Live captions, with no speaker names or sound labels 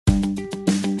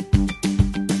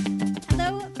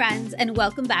friends, and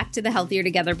welcome back to the Healthier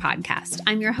Together podcast.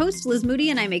 I'm your host, Liz Moody,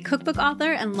 and I'm a cookbook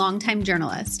author and longtime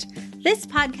journalist. This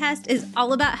podcast is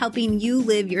all about helping you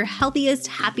live your healthiest,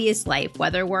 happiest life,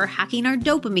 whether we're hacking our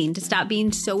dopamine to stop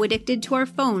being so addicted to our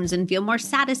phones and feel more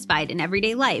satisfied in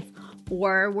everyday life,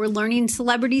 or we're learning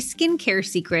celebrity skincare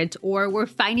secrets, or we're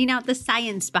finding out the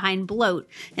science behind bloat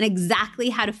and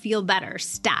exactly how to feel better,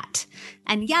 stat.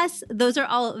 And yes, those are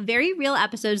all very real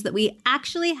episodes that we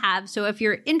actually have. So if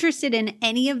you're interested in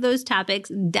any of those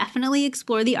topics, definitely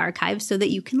explore the archives so that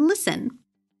you can listen.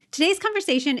 Today's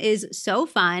conversation is so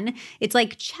fun. It's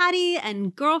like chatty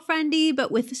and girlfriendy, but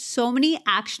with so many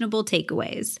actionable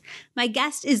takeaways. My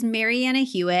guest is Marianna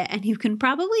Hewitt, and you can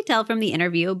probably tell from the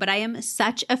interview, but I am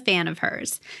such a fan of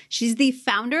hers. She's the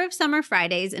founder of Summer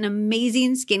Fridays, an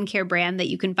amazing skincare brand that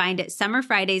you can find at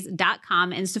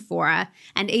summerfridays.com and Sephora,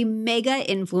 and a mega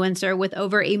influencer with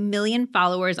over 1 million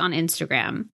followers on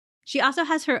Instagram. She also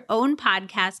has her own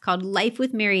podcast called Life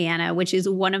with Marianna, which is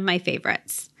one of my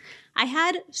favorites. I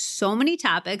had so many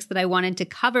topics that I wanted to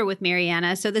cover with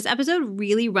Marianna, so this episode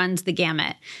really runs the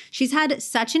gamut. She's had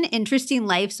such an interesting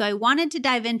life, so I wanted to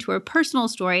dive into her personal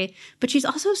story, but she's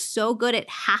also so good at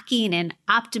hacking and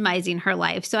optimizing her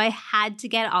life, so I had to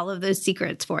get all of those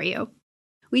secrets for you.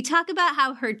 We talk about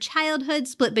how her childhood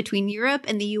split between Europe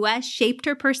and the US shaped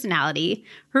her personality,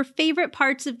 her favorite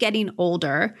parts of getting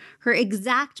older, her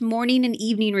exact morning and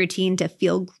evening routine to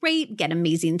feel great, get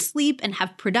amazing sleep, and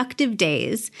have productive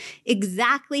days,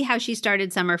 exactly how she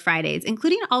started Summer Fridays,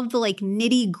 including all of the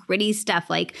nitty-gritty stuff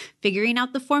like figuring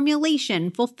out the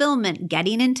formulation, fulfillment,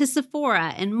 getting into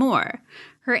Sephora, and more.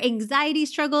 Her anxiety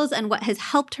struggles and what has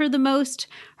helped her the most,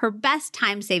 her best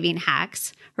time-saving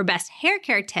hacks, her best hair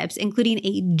care tips, including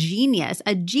a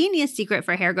genius secret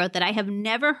for hair growth that I have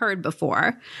never heard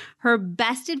before, her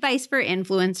best advice for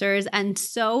influencers, and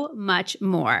so much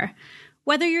more.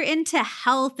 Whether you're into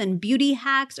health and beauty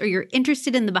hacks or you're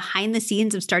interested in the behind the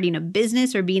scenes of starting a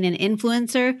business or being an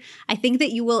influencer, I think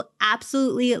that you will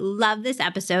absolutely love this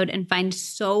episode and find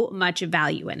so much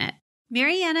value in it.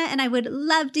 Marianna and I would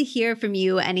love to hear from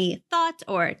you any thoughts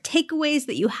or takeaways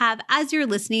that you have as you're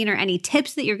listening or any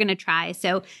tips that you're going to try.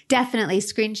 So definitely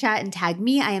screenshot and tag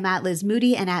me. I am at Liz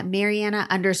Moody and at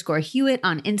Marianna_Hewitt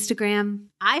on Instagram.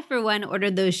 I, for one,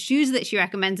 ordered those shoes that she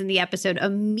recommends in the episode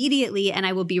immediately, and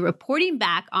I will be reporting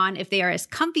back on if they are as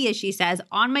comfy as she says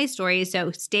on my story,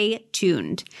 so stay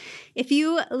tuned. If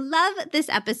you love this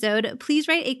episode, please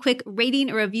write a quick rating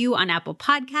or review on Apple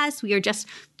Podcasts. We are just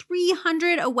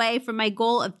 300 away from my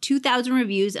goal of 2,000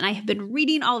 reviews, and I have been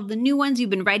reading all of the new ones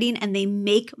you've been writing, and they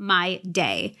make my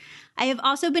day. I have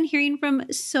also been hearing from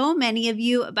so many of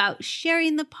you about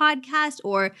sharing the podcast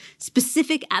or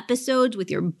specific episodes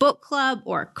with your book club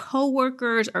or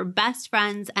coworkers or best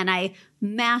friends, and I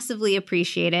massively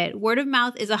appreciate it. Word of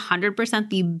mouth is 100%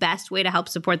 the best way to help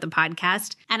support the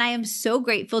podcast, and I am so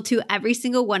grateful to every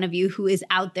single one of you who is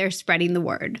out there spreading the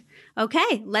word.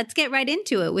 Okay, let's get right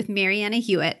into it with Marianna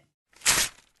Hewitt.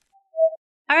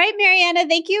 All right, Marianna,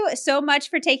 thank you so much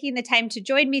for taking the time to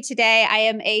join me today. I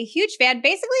am a huge fan,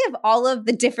 basically, of all of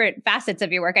the different facets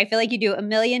of your work. I feel like you do 1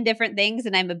 million different things,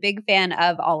 and I'm a big fan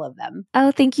of all of them.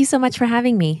 Oh, thank you so much for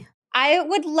having me. I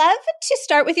would love to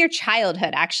start with your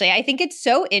childhood, actually. I think it's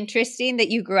so interesting that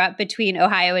you grew up between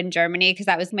Ohio and Germany because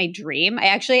that was my dream. I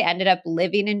actually ended up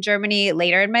living in Germany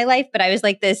later in my life, but I was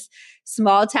like this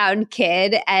small town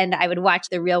kid, and I would watch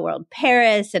The Real World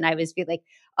Paris, and I was be like,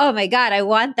 oh my God, I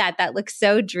want that. That looks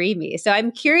so dreamy. So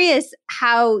I'm curious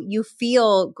how you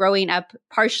feel growing up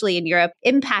partially in Europe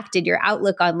impacted your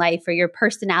outlook on life or your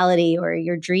personality or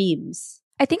your dreams.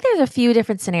 I think there's a few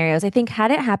different scenarios. I think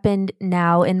had it happened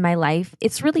now in my life,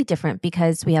 it's really different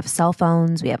because we have cell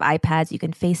phones, we have iPads, you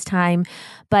can FaceTime.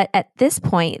 But at this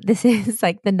point, this is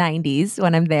like the 90s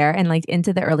when I'm there and like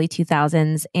into the early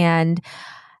 2000s. And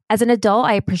as an adult,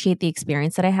 I appreciate the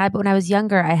experience that I had. But when I was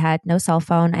younger, I had no cell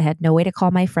phone. I had no way to call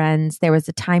my friends. There was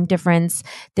a time difference.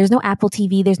 There's no Apple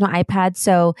TV. There's no iPad.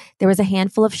 So there was a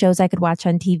handful of shows I could watch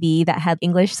on TV that had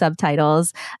English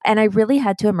subtitles. And I really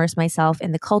had to immerse myself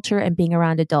in the culture and being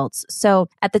around adults. So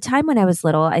at the time when I was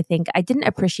little, I think I didn't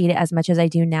appreciate it as much as I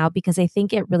do now because I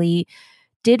think it really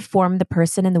did form the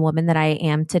person and the woman that I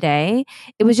am today.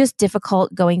 It was just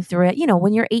difficult going through it. You know,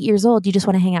 when you're 8 years old, you just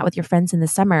want to hang out with your friends in the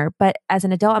summer. But as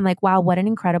an adult, I'm like, wow, what an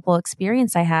incredible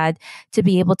experience I had to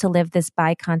be able to live this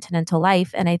bicontinental life.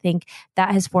 And I think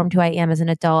that has formed who I am as an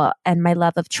adult and my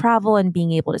love of travel and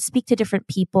being able to speak to different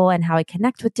people and how I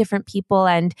connect with different people.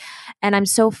 And I'm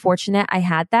so fortunate I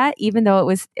had that, even though it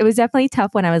was definitely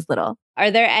tough when I was little. Are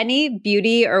there any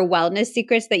beauty or wellness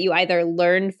secrets that you either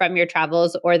learned from your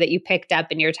travels or that you picked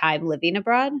up in your time living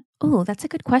abroad? Oh, that's a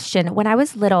good question. When I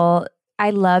was little, I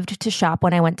loved to shop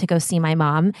when I went to go see my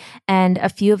mom. And a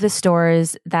few of the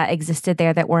stores that existed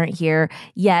there that weren't here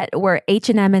yet were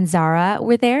H&M and Zara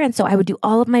were there. And so I would do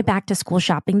all of my back to school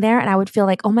shopping there. And I would feel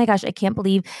like, oh my gosh, I can't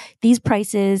believe these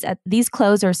prices, these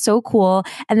clothes are so cool.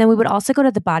 And then we would also go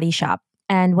to the Body Shop.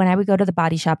 And when I would go to the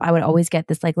Body Shop, I would always get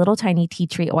this like little tiny tea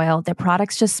tree oil. Their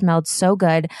products just smelled so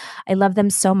good. I love them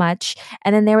so much.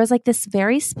 And then there was like this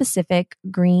very specific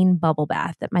green bubble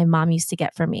bath that my mom used to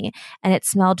get for me. And it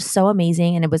smelled so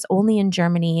amazing. And it was only in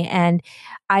Germany. And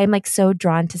I am like so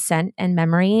drawn to scent and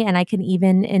memory. And I can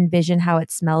even envision how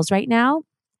it smells right now.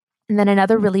 And then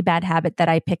another really bad habit that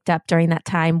I picked up during that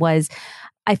time was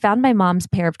I found my mom's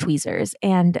pair of tweezers,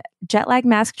 and jet lag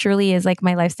mask truly is like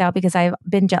my lifestyle because I've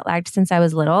been jet lagged since I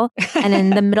was little. And in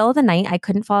the middle of the night, I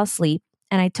couldn't fall asleep.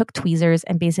 And I took tweezers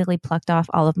and basically plucked off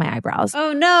all of my eyebrows.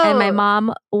 Oh, no. And my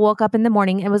mom woke up in the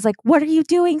morning and was like, what are you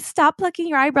doing? Stop plucking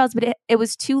your eyebrows. But it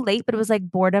was too late, but it was like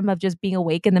boredom of just being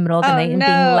awake in the middle of the night and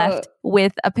being left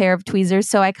with a pair of tweezers.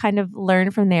 So I kind of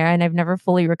learned from there, and I've never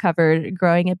fully recovered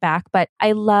growing it back. But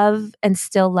I love and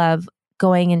still love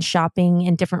going and shopping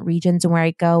in different regions and where I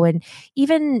go, and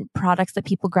even products that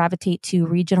people gravitate to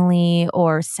regionally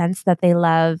or scents that they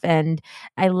love. And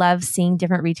I love seeing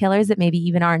different retailers that maybe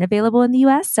even aren't available in the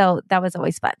US. So that was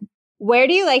always fun. Where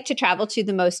do you like to travel to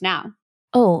the most now?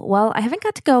 Oh, well, I haven't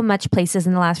got to go much places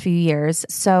in the last few years.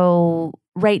 So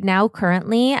right now,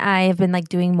 currently, I have been like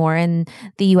doing more in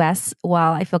the US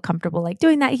while I feel comfortable like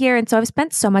doing that here. And so I've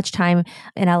spent so much time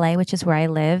in LA, which is where I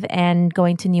live, and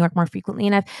going to New York more frequently.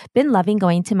 And I've been loving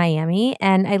going to Miami.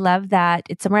 And I love that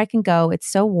it's somewhere I can go. It's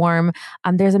so warm.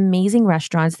 There's amazing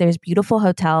restaurants. There's beautiful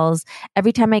hotels.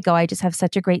 Every time I go, I just have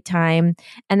such a great time.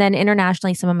 And then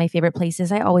internationally, some of my favorite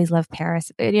places, I always love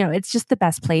Paris. You know, it's just the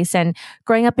best place. And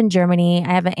growing up in Germany,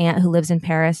 I have an aunt who lives in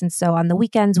Paris. And so on the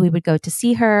weekends, we would go to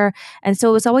see her. And so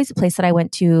it was always a place that I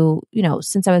went to, you know,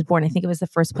 since I was born. I think it was the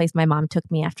first place my mom took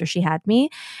me after she had me.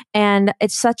 And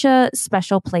it's such a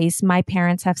special place. My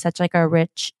parents have such like a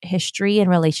rich history and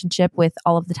relationship with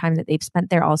all of the time that they've spent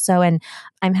there also. And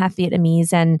I'm half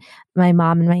Vietnamese, and my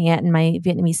mom and my aunt and my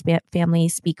Vietnamese family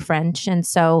speak French. And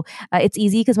so it's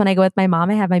easy because when I go with my mom,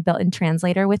 I have my built-in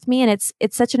translator with me, and it's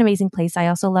such an amazing place. I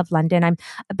also love London. I'm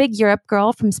a big Europe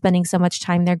girl from spending so much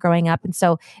time there growing up. And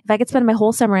so if I could spend my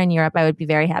whole summer in Europe, I would be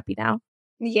very happy now.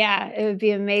 Yeah, it would be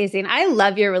amazing. I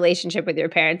love your relationship with your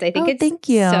parents. I think it's thank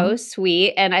you. So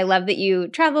sweet. And I love that you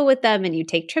travel with them and you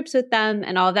take trips with them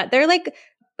and all of that. They're like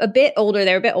a bit older.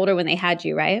 They were a bit older when they had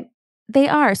you, right? They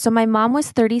are. So my mom was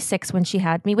 36 when she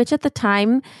had me, which at the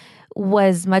time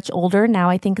was much older. Now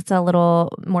I think it's a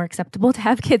little more acceptable to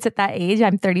have kids at that age.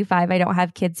 I'm 35. I don't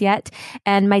have kids yet.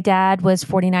 And my dad was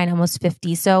 49, almost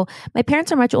 50. So my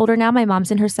parents are much older now. My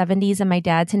mom's in her 70s and my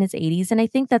dad's in his 80s. And I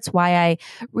think that's why I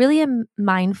really am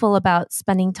mindful about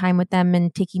spending time with them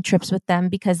and taking trips with them,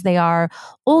 because they are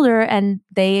older and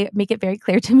they make it very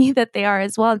clear to me that they are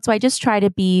as well. And so I just try to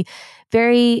be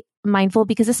very mindful,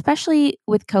 because especially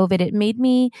with COVID, it made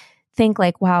me think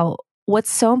like, wow,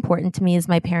 what's so important to me is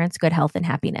my parents' good health and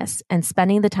happiness, and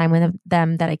spending the time with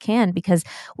them that I can, because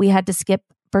we had to skip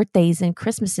birthdays and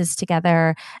Christmases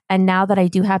together. And now that I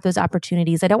do have those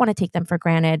opportunities, I don't want to take them for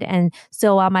granted. And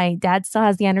so while my dad still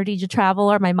has the energy to travel,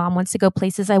 or my mom wants to go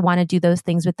places, I want to do those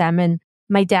things with them. And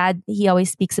my dad, he always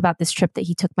speaks about this trip that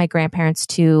he took my grandparents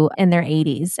to in their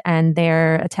 80s, and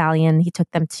they're Italian. He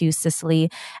took them to Sicily.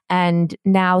 And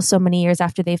now, so many years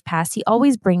after they've passed, he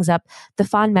always brings up the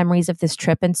fond memories of this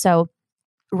trip. And so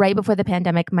right before the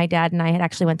pandemic, my dad and I had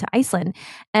actually went to Iceland.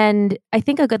 And I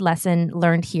think a good lesson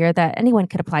learned here that anyone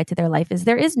could apply to their life is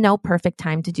there is no perfect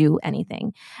time to do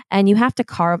anything. And you have to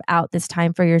carve out this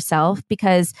time for yourself,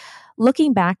 because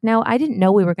looking back now, I didn't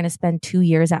know we were going to spend 2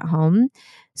 years at home.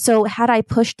 So had I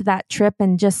pushed that trip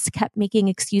and just kept making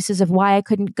excuses of why I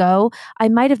couldn't go, I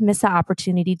might have missed the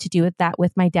opportunity to do that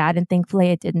with my dad. And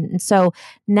thankfully I didn't. And so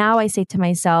now I say to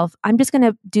myself, I'm just going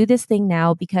to do this thing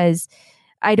now, because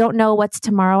I don't know what's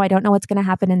tomorrow. I don't know what's going to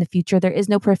happen in the future. There is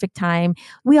no perfect time.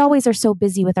 We always are so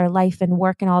busy with our life and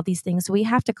work and all these things. So we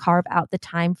have to carve out the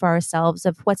time for ourselves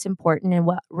of what's important and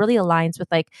what really aligns with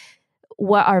like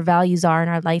what our values are in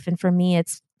our life. And for me,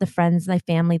 it's the friends, my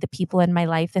family, the people in my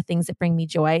life, the things that bring me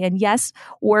joy. And yes,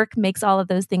 work makes all of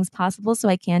those things possible, so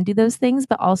I can do those things,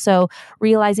 but also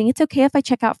realizing it's okay if I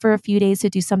check out for a few days to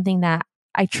do something that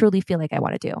I truly feel like I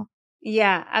want to do.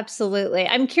 Yeah, absolutely.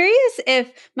 I'm curious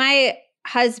if my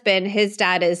husband, his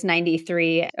dad is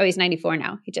 93. Oh, he's 94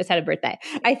 now. He just had a birthday.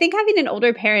 I think having an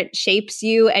older parent shapes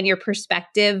you and your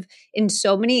perspective in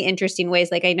so many interesting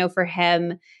ways. Like I know for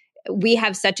him, we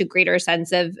have such a greater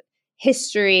sense of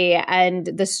history and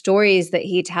the stories that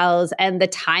he tells and the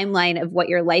timeline of what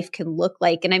your life can look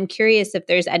like. And I'm curious if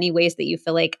there's any ways that you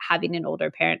feel like having an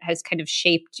older parent has kind of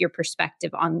shaped your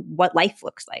perspective on what life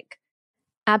looks like.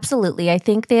 Absolutely. I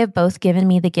think they have both given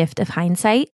me the gift of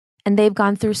hindsight. And they've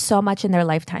gone through so much in their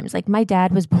lifetimes. Like my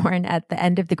dad was born at the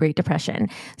end of the Great Depression.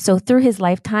 So through his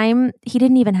lifetime, he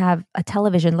didn't even have a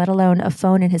television, let alone a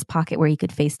phone in his pocket where he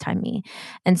could FaceTime me.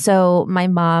 And so my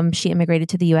mom, she immigrated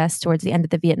to the US towards the end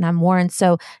of the Vietnam War. And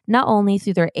so not only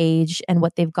through their age and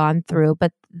what they've gone through,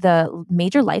 but the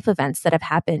major life events that have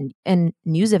happened and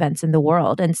news events in the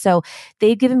world. And so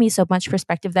they've given me so much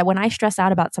perspective that when I stress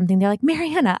out about something, they're like,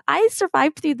 Mariana, I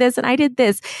survived through this and I did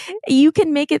this. You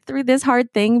can make it through this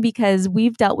hard thing because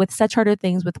we've dealt with such harder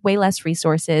things with way less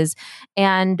resources.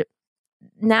 And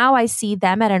now I see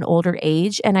them at an older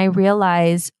age and I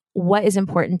realize what is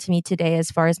important to me today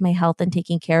as far as my health and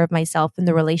taking care of myself and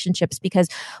the relationships. Because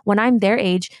when I'm their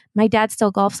age, my dad still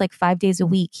golfs like 5 days a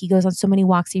week. He goes on so many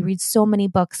walks. He reads so many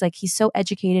books. Like he's so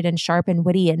educated and sharp and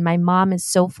witty. And my mom is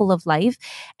so full of life.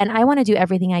 And I want to do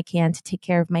everything I can to take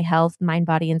care of my health, mind,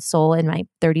 body, and soul in my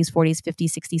 30s, 40s,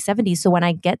 50s, 60s, 70s. So when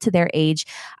I get to their age,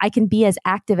 I can be as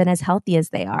active and as healthy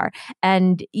as they are.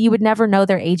 And you would never know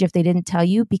their age if they didn't tell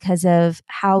you because of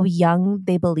how young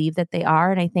they believe that they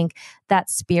are. And I think that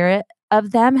spirit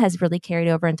of them has really carried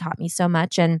over and taught me so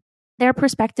much. And their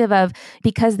perspective of,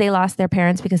 because they lost their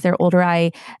parents, because they're older,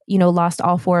 I, lost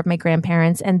all 4 of my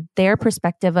grandparents, and their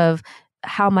perspective of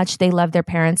how much they love their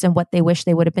parents and what they wish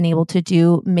they would have been able to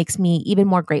do makes me even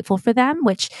more grateful for them,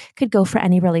 which could go for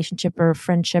any relationship or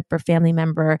friendship or family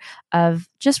member of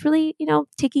just really,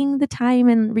 taking the time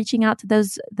and reaching out to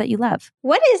those that you love.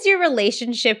 What is your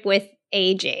relationship with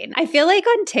aging? I feel like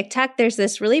on TikTok, there's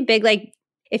this really big,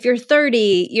 if you're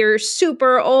 30, you're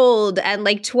super old, and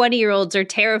 20-year-olds are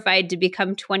terrified to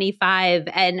become 25.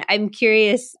 And I'm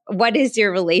curious, what is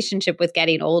your relationship with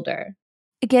getting older?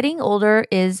 Getting older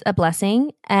is a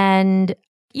blessing. And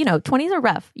 20s are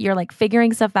rough. You're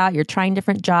figuring stuff out. You're trying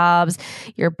different jobs.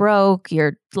 You're broke.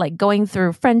 You're going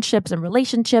through friendships and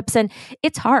relationships, and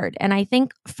it's hard. And I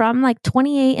think from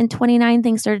 28 and 29,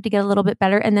 things started to get a little bit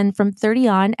better. And then from 30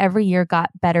 on, every year got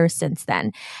better since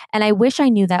then. And I wish I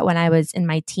knew that when I was in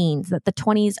my teens, that the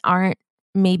 20s aren't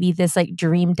maybe this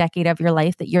dream decade of your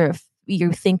life that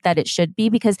you think that it should be,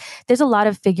 because there's a lot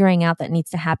of figuring out that needs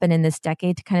to happen in this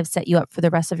decade to kind of set you up for the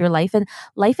rest of your life. And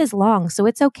life is long, so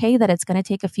it's okay that it's going to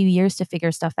take a few years to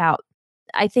figure stuff out.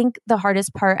 I think the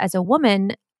hardest part as a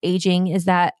woman aging is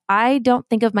that I don't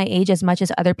think of my age as much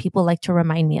as other people like to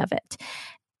remind me of it.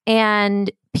 And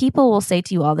people will say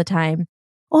to you all the time,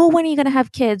 oh, when are you going to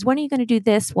have kids? When are you going to do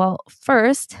this? Well,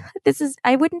 first,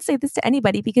 I wouldn't say this to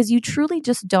anybody because you truly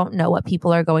just don't know what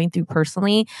people are going through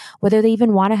personally, whether they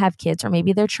even want to have kids, or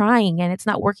maybe they're trying and it's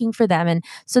not working for them. And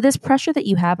so this pressure that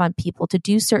you have on people to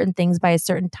do certain things by a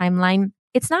certain timeline,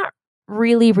 it's not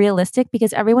really realistic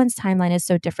because everyone's timeline is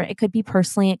so different. It could be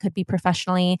personally, it could be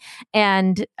professionally.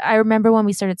 And I remember when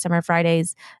we started Summer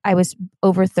Fridays, I was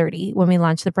over 30 when we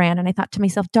launched the brand. And I thought to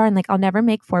myself, darn, I'll never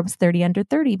make Forbes 30 under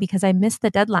 30 because I missed the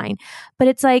deadline. But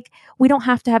it's we don't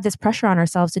have to have this pressure on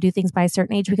ourselves to do things by a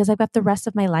certain age because I've got the rest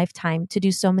of my lifetime to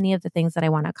do so many of the things that I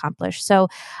want to accomplish. So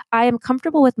I am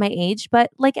comfortable with my age, but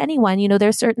like anyone,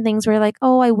 there's certain things where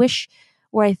oh, I wish,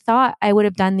 or I thought I would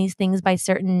have done these things by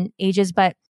certain ages,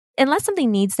 but unless something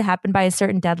needs to happen by a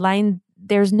certain deadline,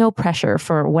 there's no pressure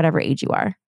for whatever age you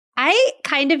are. I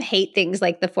kind of hate things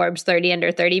like the Forbes 30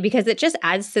 under 30 because it just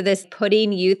adds to this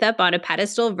putting youth up on a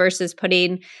pedestal versus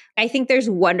I think there's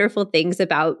wonderful things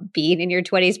about being in your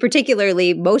 20s,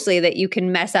 particularly mostly that you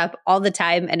can mess up all the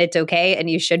time and it's okay and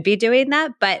you should be doing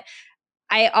that. But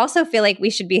I also feel like we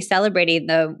should be celebrating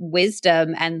the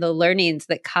wisdom and the learnings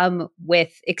that come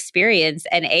with experience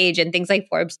and age, and things like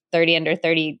Forbes 30 under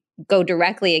 30 go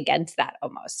directly against that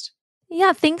almost.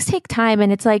 Yeah, things take time.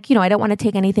 And it's I don't want to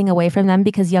take anything away from them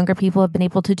because younger people have been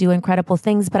able to do incredible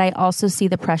things. But I also see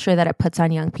the pressure that it puts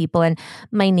on young people. And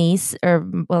my niece,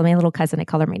 my little cousin, I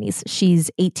call her my niece,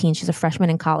 she's 18. She's a freshman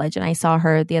in college. And I saw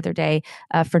her the other day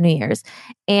for New Year's.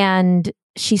 And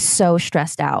she's so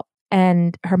stressed out.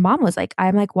 And her mom was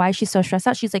I'm why is she so stressed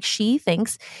out? She's she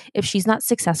thinks if she's not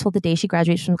successful the day she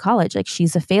graduates from college,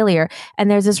 she's a failure. And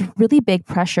there's this really big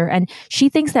pressure. And she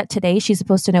thinks that today she's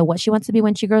supposed to know what she wants to be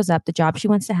when she grows up, the job she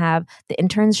wants to have, the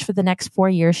interns for the next 4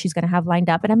 years she's going to have lined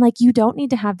up. And I'm you don't need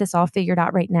to have this all figured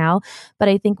out right now. But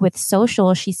I think with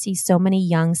social, she sees so many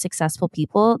young, successful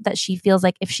people that she feels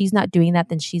if she's not doing that,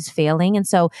 then she's failing. And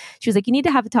so she was you need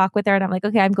to have a talk with her. And I'm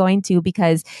okay, I'm going to,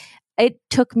 because it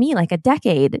took me a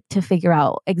decade to figure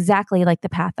out exactly the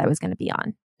path I was going to be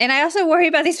on. And I also worry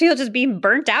about these people just being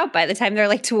burnt out by the time they're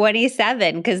like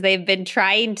 27 because they've been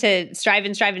trying to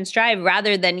strive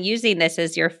rather than using this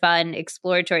as your fun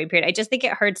exploratory period. I just think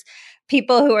it hurts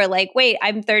people who are like, wait,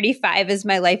 I'm 35, is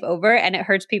my life over? And it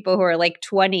hurts people who are like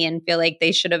 20 and feel like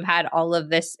they should have had all of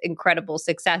this incredible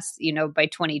success, by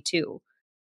 22.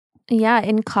 Yeah,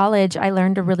 in college, I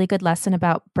learned a really good lesson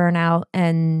about burnout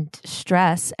and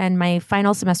stress. And my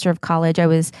final semester of college, I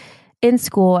was in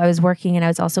school, I was working, and I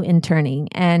was also interning.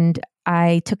 And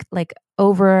I took like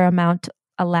over amount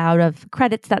allowed of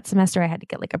credits that semester. I had to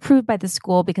get like approved by the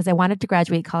school because I wanted to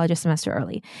graduate college a semester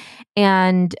early.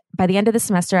 And by the end of the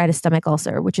semester, I had a stomach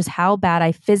ulcer, which is how bad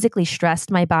I physically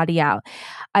stressed my body out.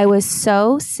 I was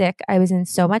so sick. I was in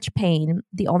so much pain.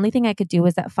 The only thing I could do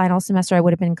was that final semester, I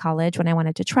would have been in college when I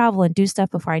wanted to travel and do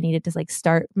stuff before I needed to like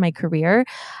start my career.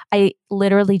 I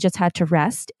literally just had to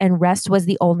rest, and rest was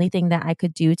the only thing that I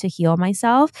could do to heal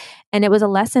myself. And it was a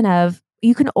lesson of,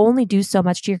 you can only do so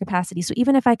much to your capacity. So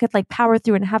even if I could like power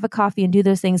through and have a coffee and do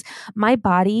those things, my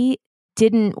body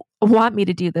didn't want me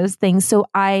to do those things. So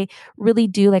I really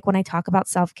do, like when I talk about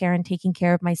self-care and taking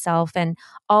care of myself and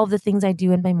all of the things I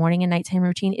do in my morning and nighttime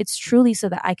routine, it's truly so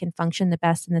that I can function the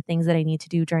best in the things that I need to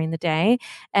do during the day.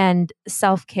 And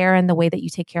self-care and the way that you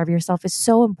take care of yourself is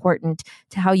so important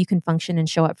to how you can function and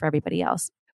show up for everybody else.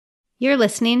 You're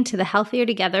listening to the Healthier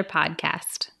Together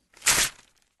podcast.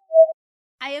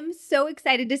 I am so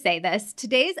excited to say this.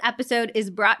 Today's episode is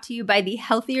brought to you by the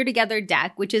Healthier Together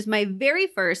deck, which is my very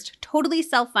first totally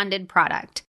self-funded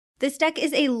product. This deck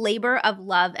is a labor of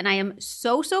love, and I am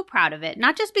so proud of it,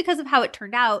 not just because of how it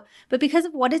turned out, but because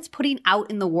of what it's putting out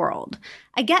in the world.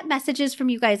 I get messages from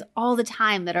you guys all the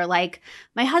time that are like,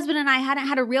 my husband and I hadn't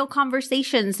had a real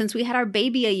conversation since we had our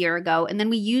baby a year ago, and then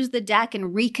we used the deck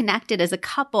and reconnected as a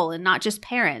couple and not just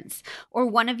parents. Or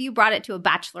one of you brought it to a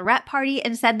bachelorette party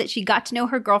and said that she got to know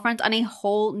her girlfriends on a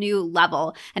whole new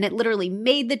level, and it literally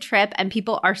made the trip, and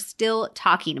people are still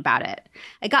talking about it.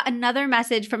 I got another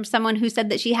message from someone who said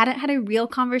that she hadn't had a real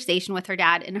conversation with her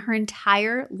dad in her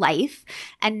entire life,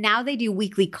 and now they do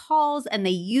weekly calls and they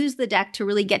use the deck to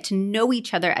really get to know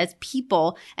each other as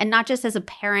people and not just as a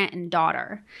parent and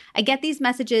daughter. I get these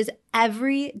messages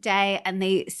every day, and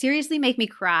they seriously make me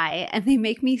cry, and they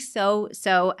make me so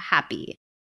happy.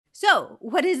 So,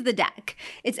 what is the deck?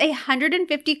 It's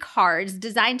 150 cards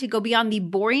designed to go beyond the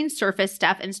boring surface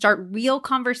stuff and start real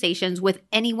conversations with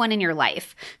anyone in your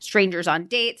life. Strangers on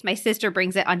dates, my sister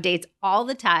brings it on dates all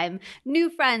the time, new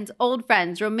friends, old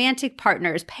friends, romantic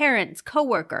partners, parents,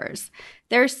 coworkers.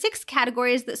 There are 6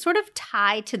 categories that sort of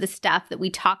tie to the stuff that we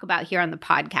talk about here on the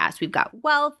podcast. We've got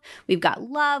wealth, we've got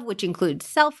love, which includes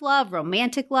self-love,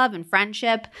 romantic love, and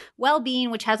friendship,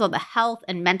 well-being, which has all the health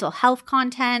and mental health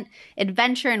content,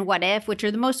 adventure and what if, which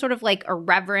are the most sort of like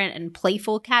irreverent and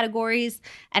playful categories,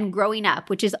 and growing up,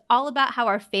 which is all about how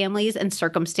our families and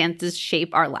circumstances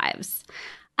shape our lives.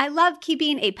 I love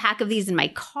keeping a pack of these in my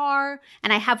car,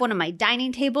 and I have one on my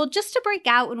dining table just to break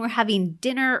out when we're having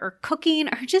dinner or cooking,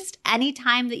 or just any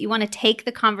time that you want to take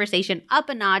the conversation up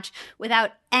a notch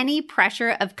without any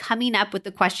pressure of coming up with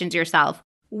the questions yourself,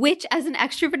 which as an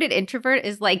extroverted introvert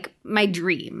is like my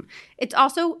dream. It's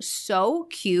also so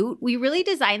cute. We really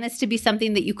designed this to be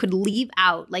something that you could leave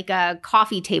out like a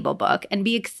coffee table book and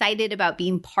be excited about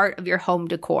being part of your home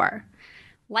decor.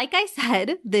 Like I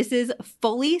said, this is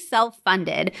fully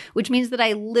self-funded, which means that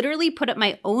I literally put up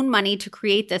my own money to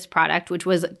create this product, which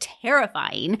was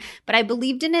terrifying, but I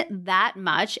believed in it that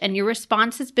much, and your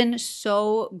response has been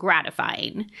so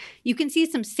gratifying. You can see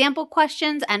some sample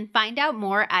questions and find out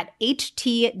more at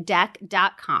htdeck.com.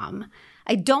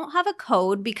 I don't have a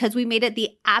code because we made it the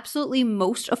absolutely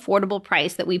most affordable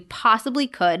price that we possibly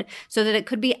could so that it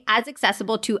could be as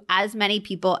accessible to as many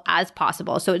people as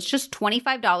possible. So it's just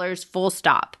 $25 full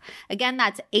stop. Again,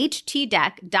 that's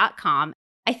htdeck.com.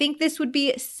 I think this would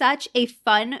be such a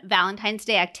fun Valentine's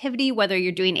Day activity, whether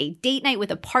you're doing a date night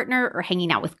with a partner or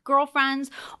hanging out with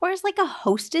girlfriends, or as like a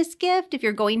hostess gift if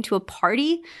you're going to a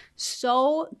party.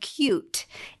 So cute.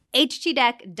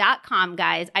 htdeck.com,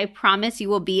 guys. I promise you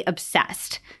will be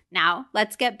obsessed. Now,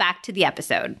 let's get back to the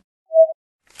episode.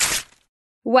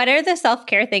 What are the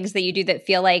self-care things that you do that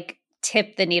feel like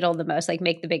tip the needle the most, like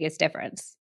make the biggest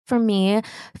difference? For me,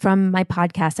 from my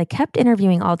podcast, I kept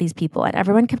interviewing all these people and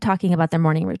everyone kept talking about their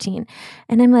morning routine.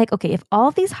 And I'm like, okay, if all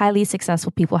of these highly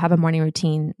successful people have a morning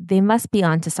routine, they must be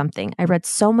onto something. I read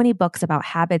so many books about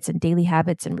habits and daily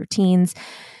habits and routines.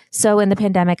 So in the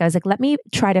pandemic, I was like, let me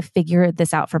try to figure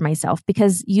this out for myself,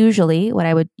 because usually what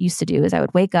I would used to do is I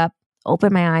would wake up,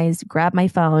 open my eyes, grab my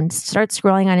phone, start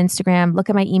scrolling on Instagram, look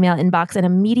at my email inbox, and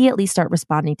immediately start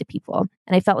responding to people.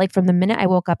 And I felt like from the minute I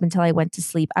woke up until I went to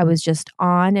sleep, I was just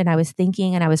on and I was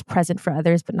thinking and I was present for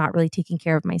others, but not really taking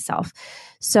care of myself.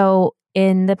 So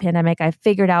in the pandemic, I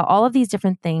figured out all of these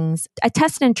different things. I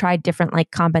tested and tried different like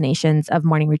combinations of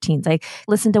morning routines. I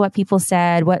listened to what people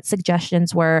said, what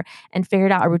suggestions were, and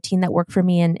figured out a routine that worked for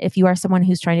me. And if you are someone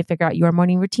who's trying to figure out your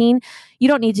morning routine, you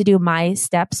don't need to do my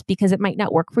steps because it might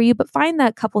not work for you, but find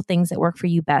the couple things that work for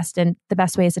you best. And the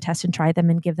best way is to test and try them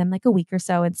and give them like a week or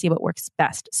so and see what works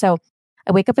best. So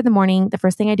I wake up in the morning. The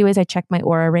first thing I do is I check my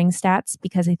Oura Ring stats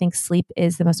because I think sleep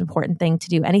is the most important thing to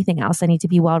do anything else. I need to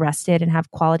be well rested and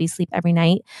have quality sleep every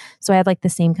night. So I have like the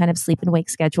same kind of sleep and wake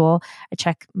schedule. I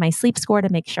check my sleep score to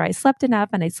make sure I slept enough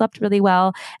and I slept really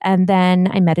well. And then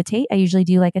I meditate. I usually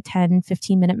do like a 10,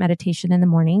 15-minute meditation in the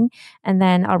morning. And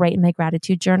then I'll write in my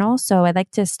gratitude journal. So I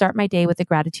like to start my day with a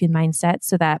gratitude mindset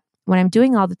so that when I'm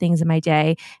doing all the things in my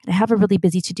day and I have a really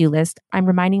busy to-do list, I'm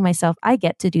reminding myself I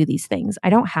get to do these things.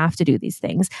 I don't have to do these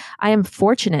things. I am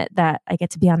fortunate that I get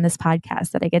to be on this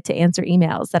podcast, that I get to answer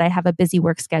emails, that I have a busy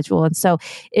work schedule. And so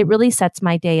it really sets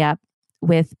my day up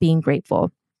with being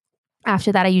grateful.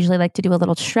 After that, I usually like to do a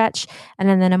little stretch. And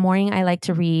then in the morning, I like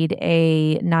to read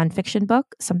a nonfiction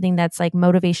book, something that's like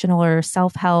motivational or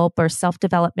self-help or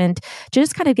self-development, to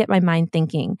just kind of get my mind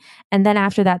thinking. And then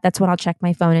after that, that's when I'll check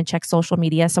my phone and check social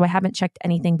media. So I haven't checked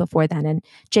anything before then. And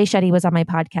Jay Shetty was on my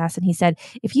podcast and he said,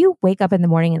 if you wake up in the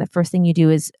morning and the first thing you do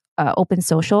is open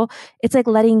social, it's like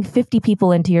letting 50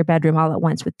 people into your bedroom all at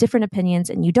once with different opinions.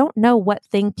 And you don't know what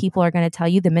thing people are going to tell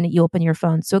you the minute you open your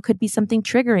phone. So it could be something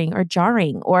triggering or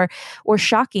jarring or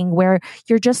shocking where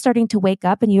you're just starting to wake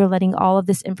up and you're letting all of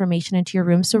this information into your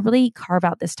room. So really carve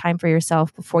out this time for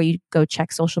yourself before you go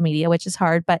check social media, which is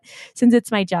hard. But since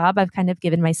it's my job, I've kind of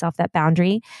given myself that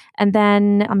boundary. And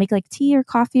then I'll make like tea or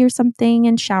coffee or something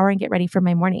and shower and get ready for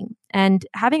my morning. And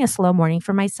having a slow morning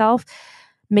for myself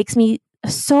makes me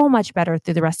so much better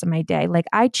through the rest of my day. Like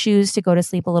I choose to go to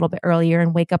sleep a little bit earlier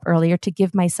and wake up earlier to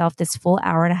give myself this full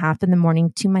hour and a half in the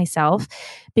morning to myself.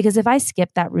 Because if I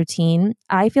skip that routine,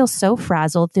 I feel so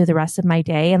frazzled through the rest of my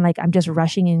day and like I'm just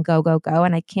rushing and go, go, go,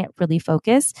 and I can't really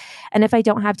focus. And if I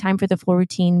don't have time for the full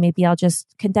routine, maybe I'll just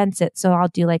condense it. So I'll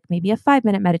do like maybe a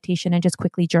 5-minute meditation and just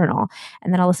quickly journal.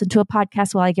 And then I'll listen to a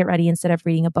podcast while I get ready instead of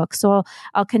reading a book. So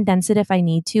I'll condense it if I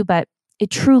need to, but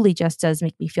it truly just does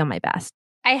make me feel my best.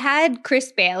 I had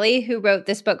Chris Bailey, who wrote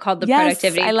this book called The Yes,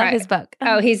 Productivity I love his book.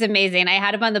 Oh, he's amazing. I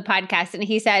had him on the podcast and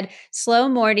he said, slow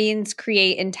mornings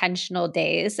create intentional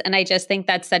days. And I just think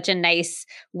that's such a nice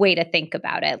way to think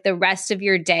about it. The rest of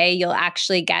your day, you'll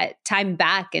actually get time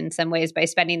back in some ways by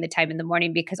spending the time in the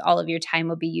morning because all of your time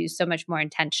will be used so much more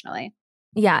intentionally.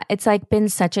 Yeah, it's like been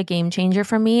such a game changer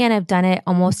for me. And I've done it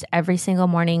almost every single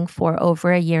morning for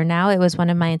over a year now. It was one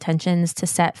of my intentions to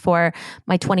set for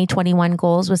my 2021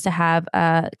 goals was to have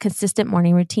a consistent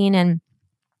morning routine. And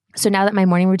so now that my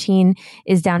morning routine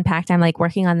is down packed, I'm like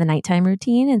working on the nighttime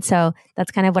routine. And so that's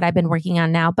kind of what I've been working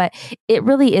on now. But it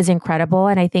really is incredible.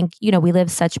 And I think, we live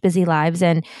such busy lives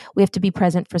and we have to be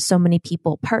present for so many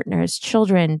people, partners,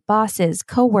 children, bosses,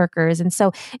 coworkers. And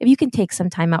so if you can take some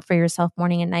time out for yourself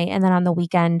morning and night, and then on the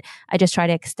weekend, I just try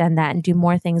to extend that and do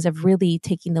more things of really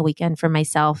taking the weekend for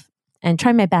myself and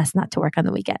try my best not to work on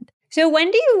the weekend. So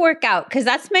when do you work out? Because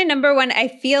that's my number one. I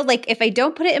feel like if I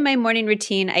don't put it in my morning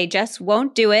routine, I just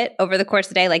won't do it over the course of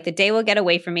the day. Like the day will get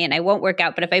away from me and I won't work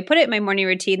out. But if I put it in my morning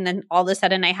routine, then all of a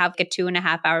sudden I have a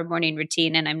 2.5-hour morning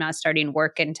routine and I'm not starting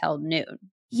work until noon.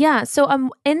 Yeah. So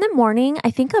in the morning, I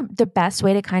think the best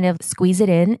way to kind of squeeze it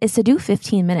in is to do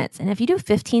 15 minutes. And if you do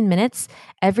 15 minutes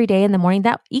every day in the morning,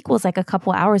 that equals like a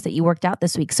couple hours that you worked out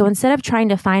this week. So instead of trying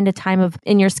to find a time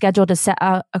in your schedule to set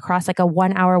across like a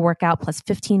 1-hour workout plus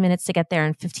 15 minutes to get there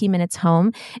and 15 minutes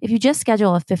home, if you just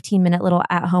schedule a 15-minute little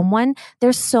at-home one,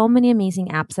 there's so many amazing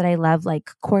apps that I love, like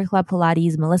Core Club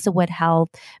Pilates, Melissa Wood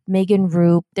Health, Megan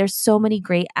Roop. There's so many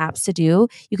great apps to do.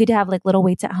 You could have like little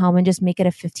weights at home and just make it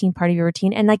a 15 part of your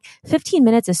routine. And like 15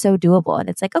 minutes is so doable. And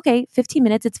it's like, okay, 15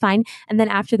 minutes, it's fine. And then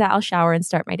after that, I'll shower and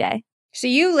start my day. So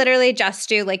you literally just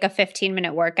do like a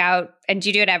 15-minute workout and do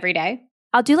you do it every day?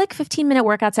 I'll do like 15-minute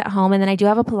workouts at home. And then I do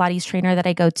have a Pilates trainer that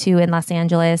I go to in Los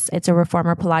Angeles. It's a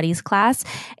reformer Pilates class.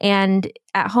 And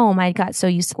at home, I got so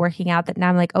used to working out that now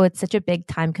I'm like, oh, it's such a big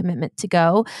time commitment to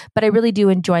go. But I really do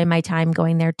enjoy my time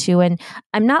going there too. And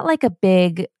I'm not like a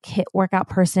big HIIT workout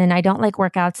person. I don't like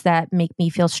workouts that make me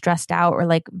feel stressed out or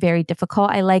like very difficult.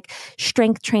 I like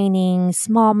strength training,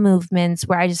 small movements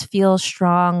where I just feel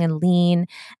strong and lean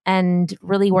and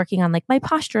really working on like my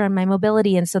posture and my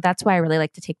mobility. And so that's why I really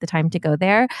like to take the time to go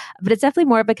there. But it's definitely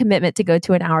more of a commitment to go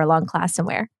to an hour-long class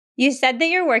somewhere. You said that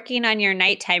you're working on your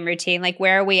nighttime routine. Like,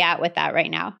 where are we at with that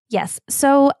right now? Yes.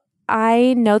 So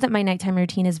I know that my nighttime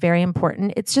routine is very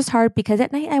important. It's just hard because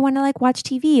at night I want to like watch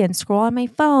TV and scroll on my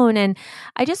phone. And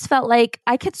I just felt like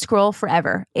I could scroll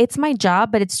forever. It's my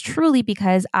job, but it's truly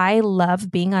because I love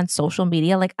being on social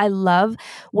media. Like I love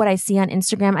what I see on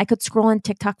Instagram. I could scroll on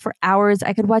TikTok for hours.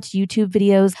 I could watch YouTube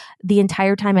videos the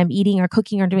entire time I'm eating or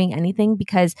cooking or doing anything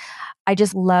because I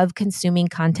just love consuming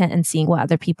content and seeing what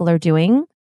other people are doing.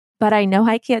 But I know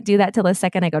I can't do that till the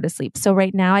second I go to sleep. So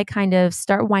right now I kind of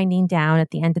start winding down at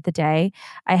the end of the day.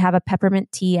 I have a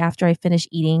peppermint tea after I finish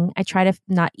eating. I try to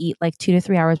not eat like 2 to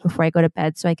 3 hours before I go to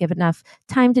bed so I give enough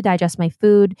time to digest my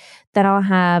food. Then I'll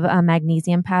have a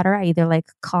magnesium powder. I either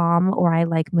like Calm or I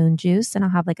like Moon Juice, and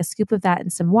I'll have like a scoop of that in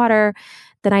some water.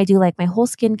 Then I do like my whole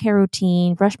skincare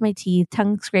routine, brush my teeth,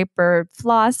 tongue scraper,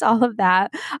 floss, all of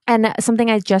that. And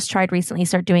something I just tried recently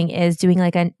start doing is doing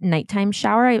like a nighttime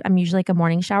shower. I'm usually like a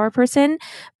morning shower person,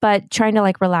 but trying to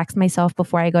like relax myself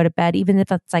before I go to bed, even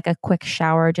if it's like a quick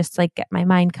shower, just to like get my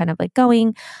mind kind of like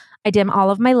going. I dim all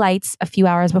of my lights a few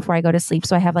hours before I go to sleep.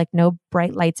 So I have like no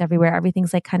bright lights everywhere.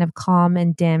 Everything's like kind of calm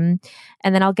and dim.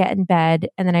 And then I'll get in bed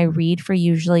and then I read for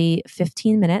usually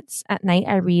 15 minutes. At night,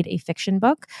 I read a fiction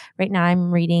book. Right now,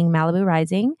 I'm reading Malibu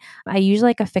Rising. I usually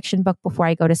like a fiction book before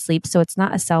I go to sleep. So it's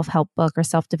not a self-help book or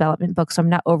self-development book. So I'm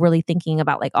not overly thinking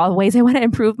about like all the ways I want to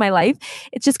improve my life.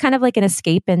 It's just kind of like an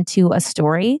escape into a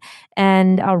story.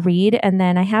 And I'll read. And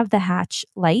then I have the Hatch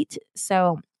light.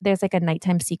 So there's like a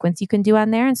nighttime sequence you can do on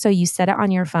there. And so you set it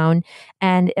on your phone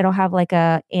and it'll have like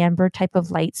a amber type of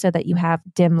light so that you have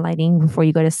dim lighting before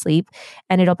you go to sleep.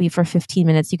 And it'll be for 15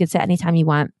 minutes. You could set anytime you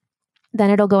want. Then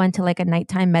it'll go into like a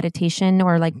nighttime meditation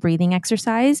or like breathing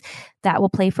exercise that will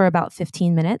play for about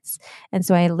 15 minutes. And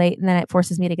so and then it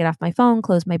forces me to get off my phone,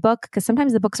 close my book, because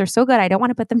sometimes the books are so good, I don't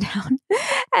want to put them down.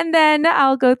 And then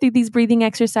I'll go through these breathing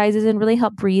exercises and really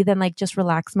help breathe and like just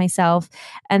relax myself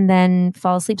and then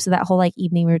fall asleep. So that whole like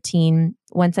evening routine,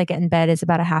 once I get in bed, is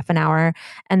about a half an hour.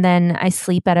 And then I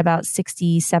sleep at about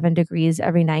 67 degrees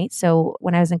every night. So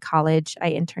when I was in college, I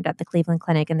interned at the Cleveland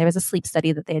Clinic and there was a sleep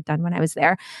study that they had done when I was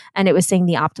there. And it was saying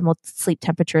the optimal sleep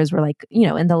temperatures were like,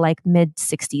 in the like mid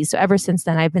 60s. So ever since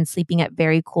then, I've been sleeping at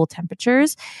very cool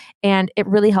temperatures and it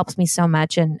really helps me so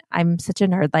much. And I'm such a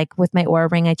nerd. Like with my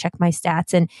Oura Ring, I check my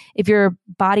stats. And if your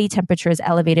body temperature is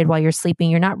elevated while you're sleeping,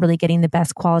 you're not really getting the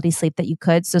best quality sleep that you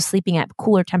could. So sleeping at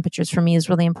cooler temperatures for me is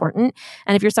really important.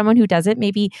 And if you're someone who doesn't,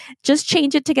 maybe just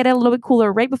change it to get it a little bit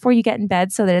cooler right before you get in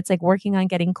bed so that it's like working on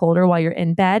getting colder while you're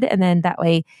in bed. And then that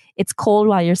way it's cold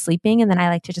while you're sleeping. And then I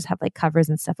like to just have like covers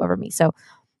and stuff over me. So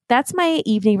that's my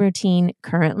evening routine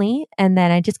currently. And then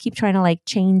I just keep trying to like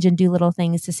change and do little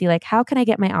things to see like, how can I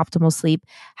get my optimal sleep?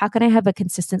 How can I have a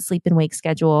consistent sleep and wake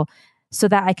schedule so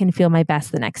that I can feel my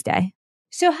best the next day?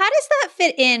 So how does that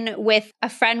fit in with a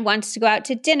friend wants to go out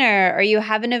to dinner or you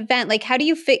have an event? Like, how do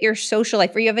you fit your social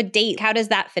life or you have a date? How does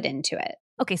that fit into it?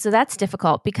 Okay, so that's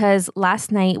difficult because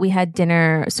last night we had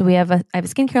dinner. So I have a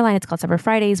skincare line. It's called Summer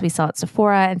Fridays. We sell at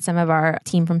Sephora and some of our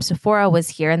team from Sephora was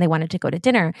here and they wanted to go to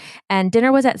dinner. And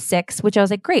dinner was at 6, which I was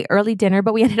like, great, early dinner,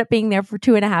 but we ended up being there for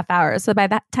 2.5 hours. So by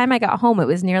that time I got home, it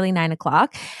was nearly 9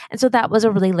 o'clock. And so that was a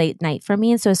really late night for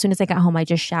me. And so as soon as I got home, I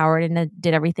just showered and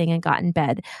did everything and got in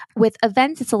bed. With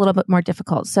events, it's a little bit more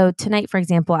difficult. So tonight, for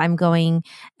example, I'm going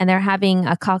and they're having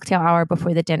a cocktail hour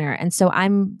before the dinner. And so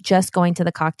I'm just going to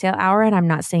the cocktail hour and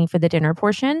I'm not staying for the dinner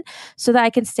portion so that I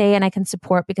can stay and I can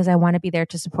support because I want to be there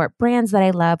to support brands that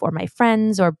I love or my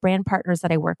friends or brand partners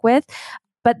that I work with.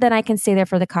 But then I can stay there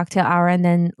for the cocktail hour and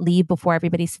then leave before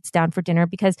everybody sits down for dinner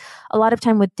because a lot of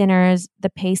time with dinners, the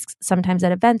pace sometimes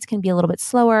at events can be a little bit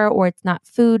slower or it's not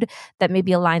food that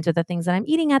maybe aligns with the things that I'm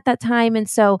eating at that time. And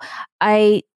so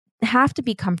I have to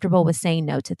be comfortable with saying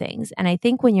no to things. And I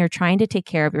think when you're trying to take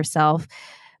care of yourself,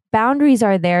 boundaries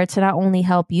are there to not only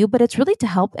help you, but it's really to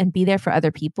help and be there for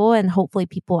other people. And hopefully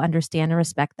people understand and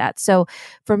respect that. So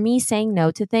for me, saying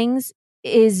no to things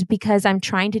is because I'm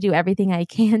trying to do everything I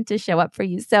can to show up for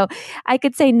you. So I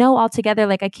could say no altogether,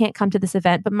 like I can't come to this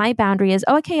event, but my boundary is,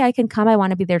 okay, I can come. I want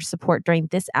to be there to support during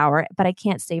this hour, but I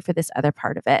can't stay for this other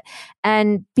part of it.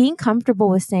 And being comfortable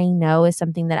with saying no is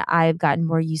something that I've gotten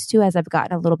more used to as I've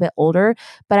gotten a little bit older,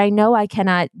 but I know I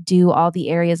cannot do all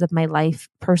the areas of my life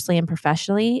personally and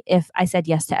professionally if I said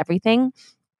yes to everything.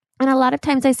 And a lot of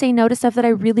times I say no to stuff that I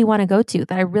really want to go to,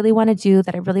 that I really want to do,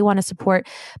 that I really want to support.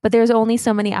 But there's only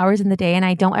so many hours in the day. And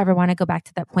I don't ever want to go back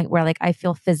to that point where like I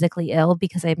feel physically ill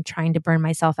because I'm trying to burn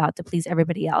myself out to please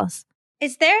everybody else.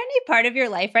 Is there any part of your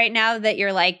life right now that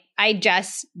you're like, I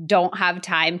just don't have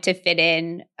time to fit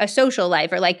in a social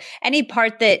life, or like any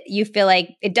part that you feel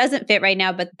like it doesn't fit right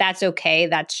now, but that's okay.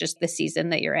 That's just the season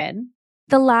that you're in?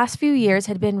 The last few years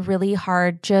had been really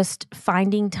hard just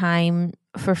finding time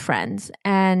for friends.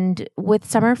 And with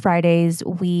Summer Fridays,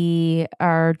 we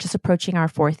are just approaching our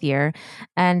 4th year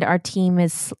and our team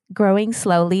is growing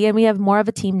slowly and we have more of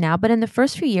a team now. But in the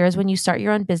first few years, when you start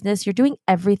your own business, you're doing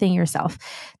everything yourself.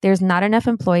 There's not enough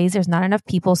employees. There's not enough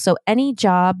people. So any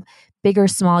job, big or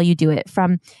small, you do it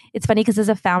from. It's funny because as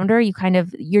a founder,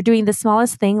 you're doing the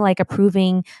smallest thing, like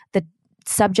approving the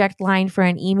subject line for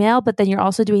an email, but then you're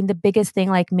also doing the biggest thing,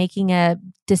 like making a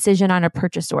decision on a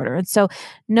purchase order. And so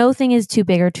no thing is too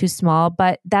big or too small,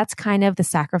 but that's kind of the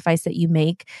sacrifice that you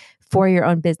make for your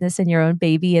own business and your own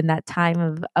baby in that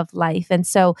time of life. And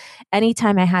so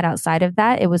anytime I had outside of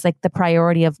that, it was like the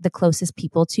priority of the closest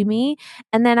people to me.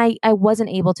 And then I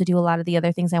wasn't able to do a lot of the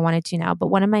other things I wanted to now. But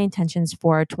one of my intentions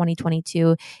for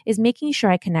 2022 is making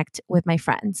sure I connect with my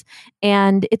friends.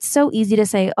 And it's so easy to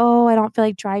say, oh, I don't feel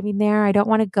like driving there. I don't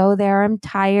want to go there. I'm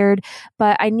tired.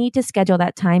 But I need to schedule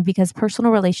that time because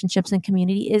personal relationships and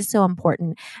community is so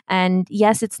important. And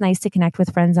yes, it's nice to connect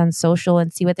with friends on social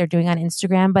and see what they're doing on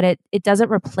Instagram, but it doesn't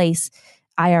replace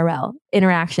IRL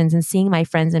interactions and seeing my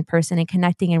friends in person and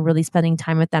connecting and really spending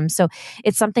time with them. So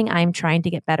it's something I'm trying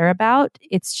to get better about.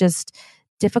 It's just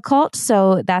difficult.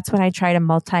 So that's when I try to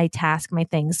multitask my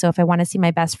things. So if I want to see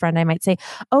my best friend, I might say,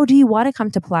 oh, do you want to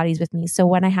come to Pilates with me? So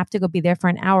when I have to go be there for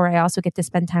an hour, I also get to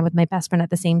spend time with my best friend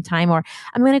at the same time. Or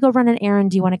I'm going to go run an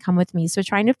errand. Do you want to come with me? So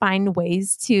trying to find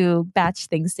ways to batch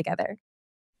things together.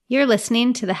 You're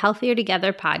listening to the Healthier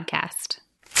Together podcast.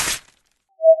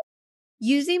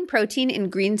 Using protein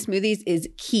in green smoothies is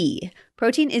key.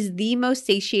 Protein is the most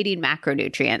satiating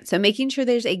macronutrient, so making sure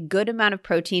there's a good amount of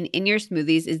protein in your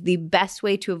smoothies is the best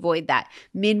way to avoid that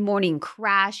mid-morning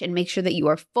crash and make sure that you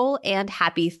are full and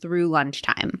happy through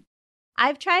lunchtime.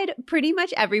 I've tried pretty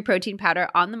much every protein powder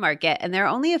on the market, and there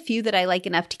are only a few that I like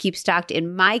enough to keep stocked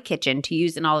in my kitchen to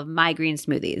use in all of my green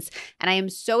smoothies, and I am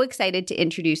so excited to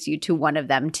introduce you to one of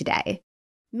them today.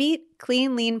 Meet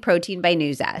Clean Lean Protein by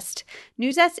Nuzest.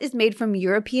 Nuzest is made from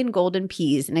European golden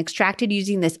peas and extracted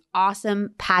using this awesome,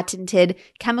 patented,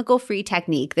 chemical-free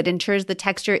technique that ensures the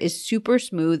texture is super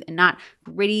smooth and not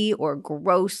gritty or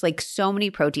gross like so many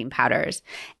protein powders,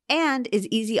 and is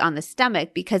easy on the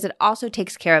stomach because it also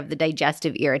takes care of the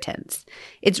digestive irritants.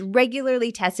 It's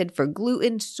regularly tested for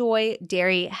gluten, soy,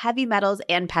 dairy, heavy metals,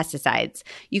 and pesticides.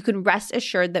 You can rest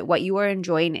assured that what you are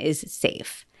enjoying is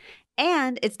safe.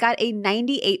 And it's got a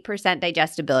 98%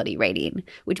 digestibility rating,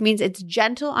 which means it's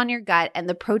gentle on your gut and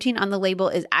the protein on the label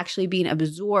is actually being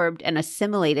absorbed and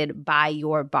assimilated by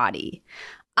your body.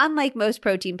 Unlike most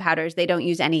protein powders, they don't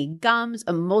use any gums,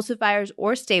 emulsifiers,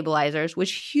 or stabilizers,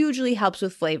 which hugely helps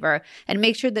with flavor and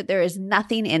makes sure that there is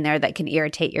nothing in there that can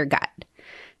irritate your gut.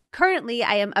 Currently,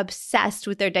 I am obsessed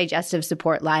with their digestive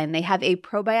support line. They have a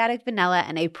probiotic vanilla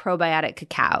and a probiotic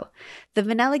cacao. The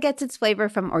vanilla gets its flavor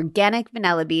from organic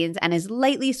vanilla beans and is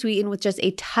lightly sweetened with just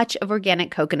a touch of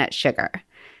organic coconut sugar.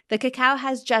 The cacao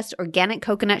has just organic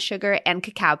coconut sugar and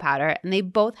cacao powder, and they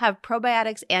both have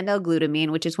probiotics and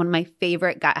L-glutamine, which is one of my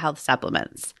favorite gut health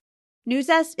supplements.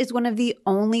 Nuzest is one of the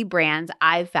only brands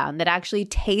I've found that actually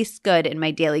tastes good in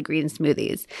my daily green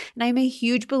smoothies, and I'm a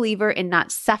huge believer in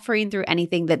not suffering through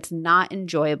anything that's not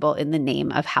enjoyable in the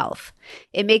name of health.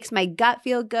 It makes my gut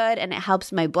feel good, and it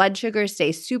helps my blood sugar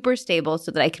stay super stable so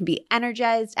that I can be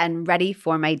energized and ready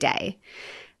for my day.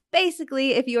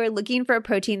 Basically, if you are looking for a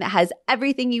protein that has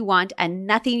everything you want and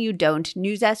nothing you don't,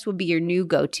 Nuzest will be your new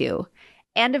go-to.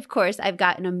 And of course, I've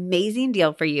got an amazing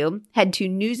deal for you. Head to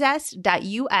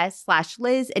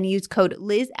nuzest.us/Liz and use code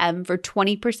LizM for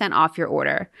 20% off your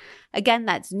order. Again,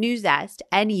 that's Nuzest,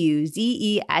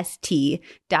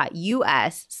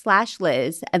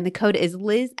 NUZEST.us/Liz, and the code is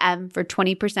LizM for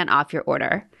 20% off your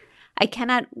order. I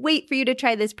cannot wait for you to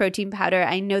try this protein powder.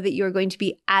 I know that you are going to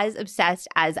be as obsessed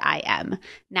as I am.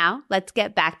 Now, let's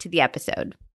get back to the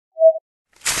episode.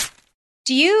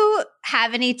 Do you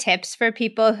have any tips for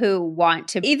people who want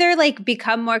to either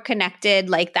become more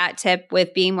connected, like that tip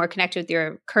with being more connected with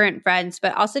your current friends,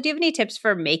 but also do you have any tips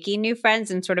for making new friends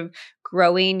and sort of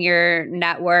growing your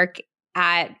network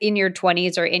in your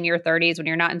 20s or in your 30s when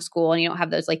you're not in school and you don't have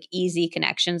those easy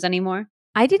connections anymore?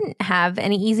 I didn't have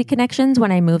any easy connections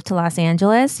when I moved to Los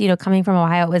Angeles. Coming from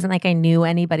Ohio, it wasn't like I knew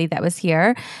anybody that was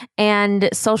here. And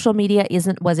social media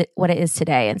was it what it is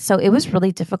today. And so it was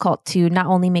really difficult to not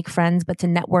only make friends, but to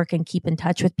network and keep in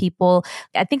touch with people.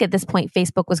 I think at this point,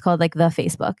 Facebook was called the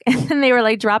Facebook. And then they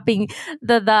were dropping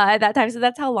the at that time. So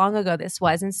that's how long ago this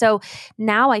was. And so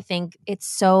now I think it's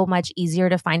so much easier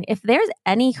to find. If there's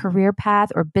any career path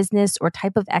or business or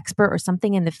type of expert or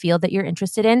something in the field that you're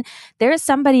interested in, there is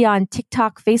somebody on TikTok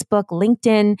TikTok, Facebook,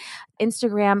 LinkedIn,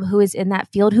 Instagram who is in that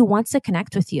field who wants to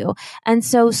connect with you. And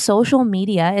so social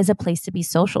media is a place to be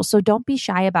social. So don't be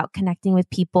shy about connecting with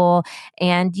people,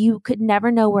 and you could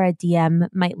never know where a DM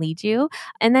might lead you.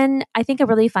 And then I think a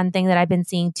really fun thing that I've been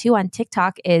seeing too on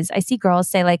TikTok is I see girls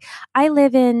say like, I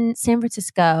live in San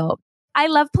Francisco. I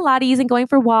love Pilates and going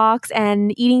for walks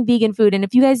and eating vegan food. And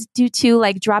if you guys do too,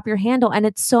 like drop your handle. And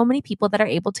it's so many people that are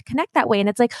able to connect that way. And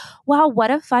it's like, wow, what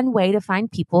a fun way to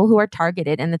find people who are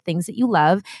targeted in the things that you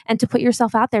love and to put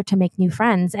yourself out there to make new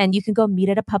friends. And you can go meet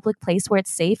at a public place where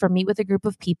it's safe or meet with a group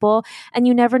of people. And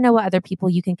you never know what other people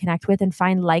you can connect with and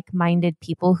find like-minded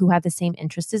people who have the same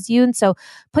interests as you. And so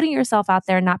putting yourself out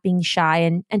there, not being shy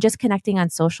and just connecting on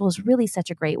social is really such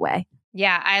a great way.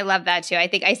 Yeah, I love that too. I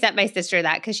think I sent my sister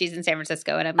that because she's in San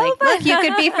Francisco and I'm like, look, you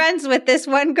could be friends with this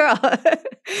one girl.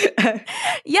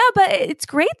 Yeah, but it's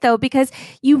great though, because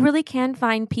you really can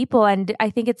find people. And I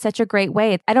think it's such a great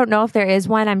way. I don't know if there is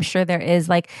one. I'm sure there is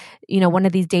like, one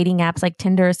of these dating apps like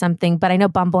Tinder or something, but I know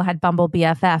Bumble had Bumble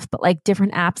BFF, but like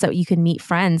different apps that you can meet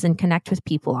friends and connect with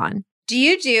people on. Do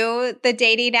you do the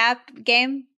dating app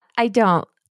game? I don't.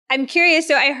 I'm curious.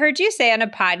 So I heard you say on a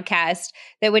podcast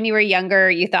that when you were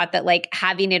younger, you thought that like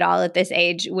having it all at this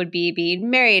age would be being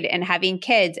married and having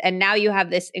kids. And now you have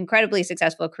this incredibly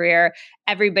successful career.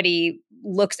 Everybody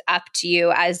looks up to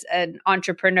you as an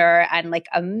entrepreneur and like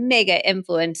a mega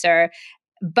influencer,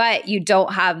 but you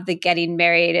don't have the getting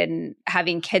married and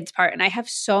having kids part. And I have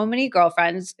so many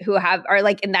girlfriends who are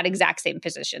like in that exact same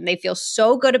position. They feel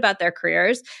so good about their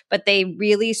careers, but they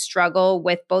really struggle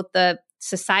with both the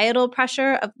societal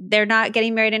pressure of they're not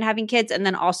getting married and having kids, and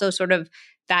then also sort of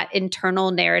that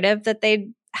internal narrative that they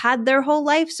had their whole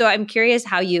life. So I'm curious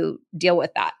how you deal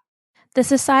with that. The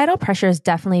societal pressure is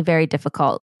definitely very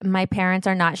difficult. My parents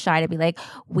are not shy to be like,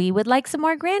 we would like some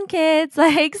more grandkids.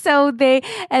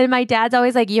 And my dad's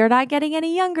always like, you're not getting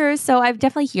any younger. So I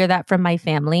definitely hear that from my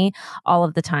family all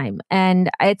of the time.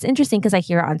 And it's interesting because I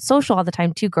hear it on social all the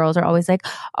time too. Girls are always like,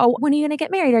 oh, when are you going to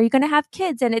get married? Are you going to have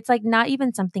kids? And it's like not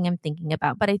even something I'm thinking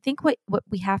about. But I think what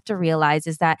we have to realize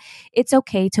is that it's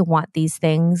okay to want these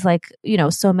things. Like,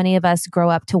 so many of us grow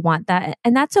up to want that,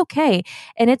 and that's okay.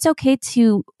 And it's okay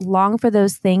to long for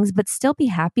those things, but still be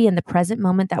happy in the present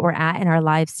moment that we're at in our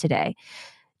lives today.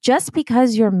 Just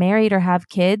because you're married or have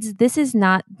kids, this is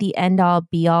not the end all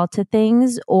be all to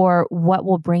things or what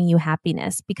will bring you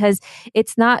happiness, because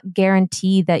it's not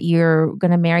guaranteed that you're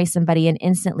going to marry somebody and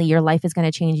instantly your life is going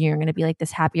to change and you're going to be like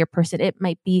this happier person. It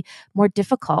might be more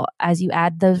difficult as you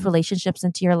add those relationships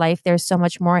into your life. There's so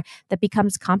much more that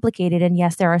becomes complicated. And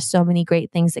yes, there are so many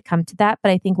great things that come to that.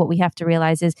 But I think what we have to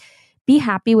realize is be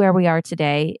happy where we are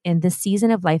today in this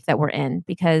season of life that we're in,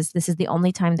 because this is the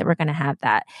only time that we're going to have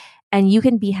that. And you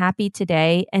can be happy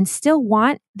today and still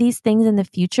want these things in the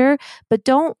future, but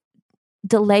don't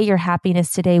delay your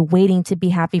happiness today waiting to be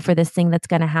happy for this thing that's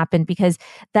going to happen, because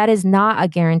that is not a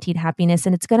guaranteed happiness.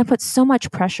 And it's going to put so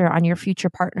much pressure on your future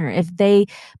partner if they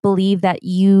believe that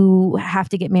you have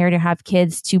to get married or have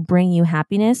kids to bring you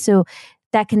happiness. So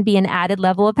that can be an added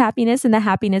level of happiness, and the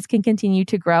happiness can continue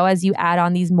to grow as you add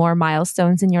on these more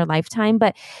milestones in your lifetime.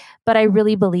 But I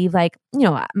really believe, like,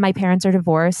 my parents are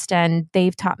divorced and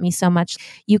they've taught me so much.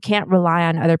 You can't rely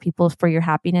on other people for your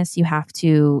happiness. You have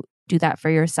to do that for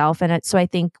yourself. And so I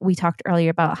think we talked earlier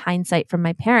about hindsight from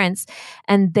my parents,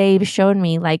 and they've shown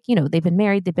me, like, they've been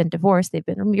married, they've been divorced, they've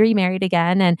been remarried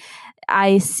again. And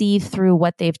I see through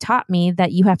what they've taught me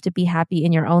that you have to be happy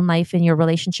in your own life, in your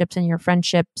relationships and your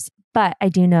friendships. But I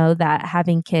do know that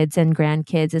having kids and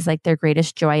grandkids is like their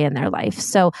greatest joy in their life.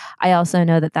 So I also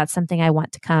know that that's something I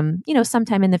want to come,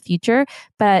 sometime in the future.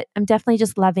 But I'm definitely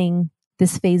just loving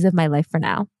this phase of my life for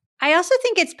now. I also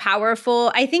think it's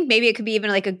powerful. I think maybe it could be even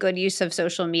like a good use of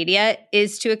social media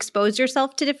is to expose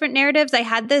yourself to different narratives. I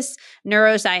had this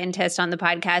neuroscientist on the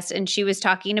podcast, and she was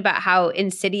talking about how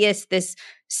insidious this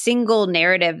single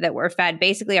narrative that we're fed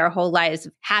basically our whole lives.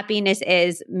 Happiness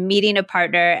is meeting a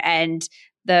partner and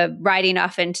the riding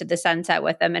off into the sunset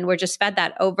with them. And we're just fed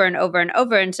that over and over and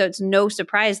over. And so it's no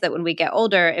surprise that when we get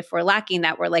older, if we're lacking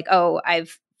that, we're like, oh,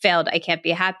 I've failed. I can't be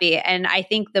happy. And I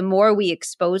think the more we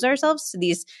expose ourselves to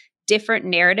these different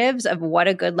narratives of what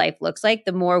a good life looks like,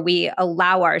 the more we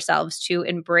allow ourselves to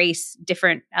embrace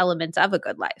different elements of a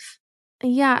good life.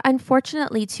 Yeah,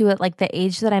 unfortunately too, at like the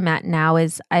age that I'm at now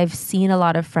is I've seen a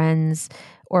lot of friends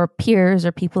or peers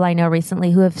or people I know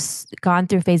recently who have gone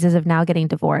through phases of now getting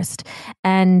divorced.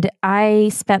 And I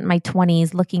spent my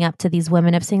 20s looking up to these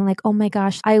women of saying like, oh my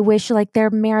gosh, I wish like their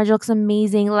marriage looks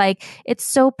amazing. Like it's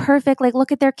so perfect. Like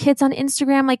look at their kids on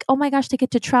Instagram. Like, oh my gosh, they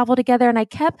get to travel together. And I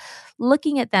kept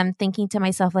looking at them thinking to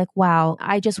myself like, wow,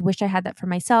 I just wish I had that for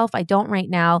myself. I don't right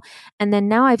now. And then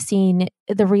now I've seen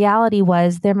the reality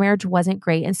was their marriage wasn't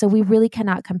great. And so we really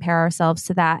cannot compare ourselves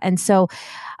to that. And so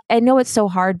I know it's so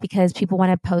hard because people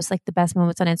want to post like the best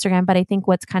moments on Instagram, but I think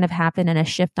what's kind of happened in a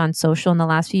shift on social in the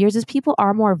last few years is people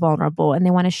are more vulnerable and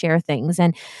they want to share things.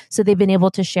 And so they've been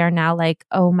able to share now like,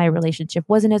 oh, my relationship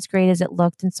wasn't as great as it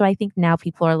looked. And so I think now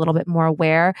people are a little bit more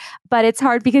aware, but it's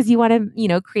hard because you want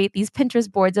to, create these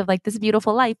Pinterest boards of like this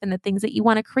beautiful life and the things that you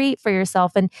want to create for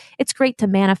yourself. And it's great to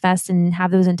manifest and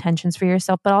have those intentions for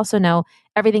yourself, but also know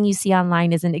everything you see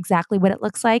online isn't exactly what it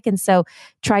looks like. And so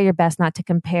try your best not to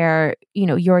compare,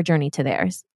 your journey to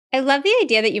theirs. I love the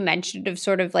idea that you mentioned of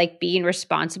sort of like being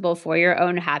responsible for your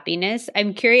own happiness.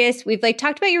 I'm curious, we've like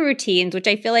talked about your routines, which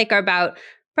I feel like are about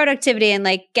productivity and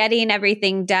like getting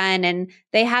everything done. And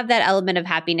they have that element of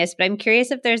happiness. But I'm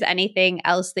curious if there's anything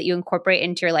else that you incorporate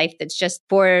into your life that's just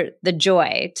for the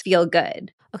joy to feel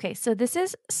good. Okay, so this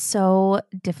is so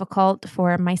difficult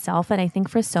for myself and I think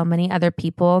for so many other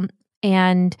people.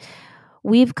 And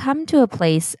we've come to a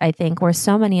place, I think, where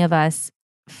so many of us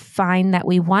find that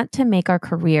we want to make our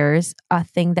careers a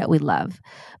thing that we love.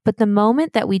 But the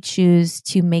moment that we choose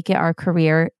to make it our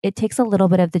career, it takes a little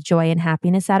bit of the joy and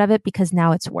happiness out of it because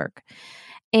now it's work.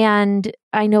 And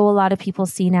I know a lot of people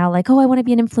see now like, oh, I want to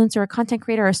be an influencer or a content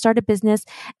creator or start a business.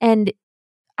 And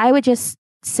I would just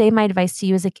say my advice to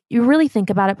you is like, you really think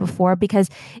about it before, because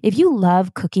if you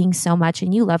love cooking so much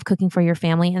and you love cooking for your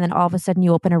family and then all of a sudden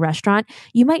you open a restaurant,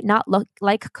 you might not look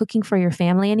like cooking for your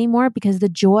family anymore because the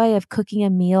joy of cooking a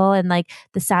meal and like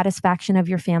the satisfaction of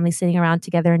your family sitting around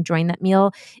together enjoying that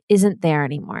meal isn't there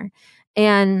anymore.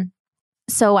 And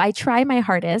so I try my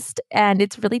hardest, and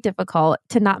it's really difficult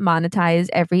to not monetize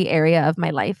every area of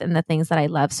my life and the things that I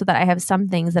love so that I have some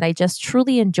things that I just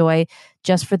truly enjoy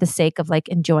just for the sake of like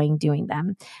enjoying doing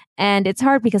them. And it's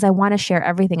hard because I want to share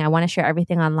everything. I want to share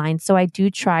everything online. So I do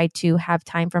try to have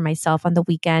time for myself on the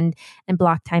weekend and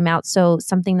block time out. So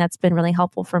something that's been really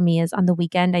helpful for me is on the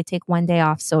weekend, I take one day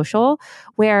off social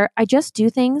where I just do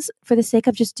things for the sake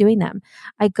of just doing them.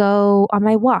 I go on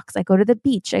my walks. I go to the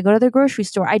beach. I go to the grocery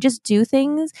store. I just do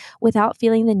things without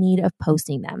feeling the need of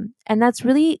posting them. And that's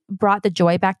really brought the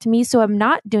joy back to me. So I'm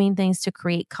not doing things to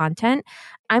create content.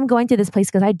 I'm going to this place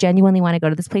because I genuinely want to go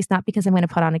to this place, not because I'm going to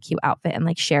put on a cute outfit and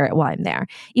like share it while I'm there.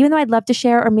 Even though I'd love to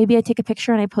share, or maybe I take a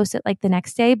picture and I post it like the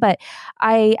next day, but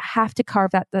I have to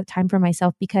carve out the time for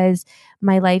myself because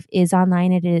my life is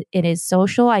online. It is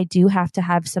social. I do have to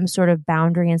have some sort of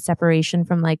boundary and separation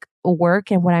from like work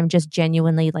and what I'm just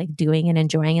genuinely like doing and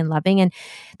enjoying and loving. And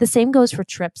the same goes for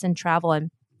trips and travel.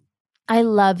 And I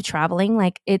love traveling.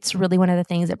 Like it's really one of the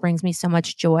things that brings me so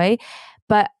much joy.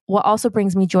 But what also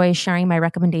brings me joy is sharing my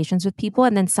recommendations with people,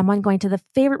 and then someone going to the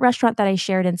favorite restaurant that I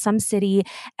shared in some city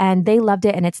and they loved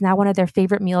it and it's now one of their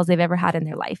favorite meals they've ever had in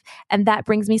their life. And that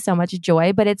brings me so much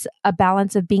joy, but it's a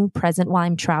balance of being present while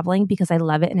I'm traveling because I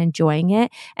love it and enjoying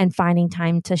it, and finding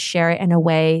time to share it in a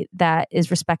way that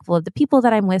is respectful of the people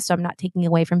that I'm with so I'm not taking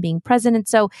away from being present. And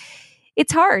so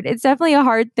it's hard. It's definitely a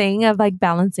hard thing of like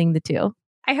balancing the two.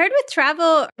 I heard with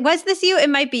travel, was this you? It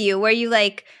might be you, where you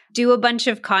like do a bunch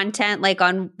of content like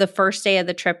on the first day of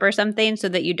the trip or something so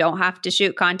that you don't have to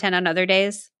shoot content on other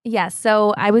days? Yes.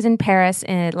 So I was in Paris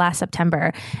last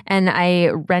September and I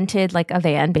rented like a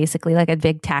van, basically like a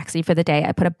big taxi for the day.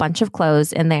 I put a bunch of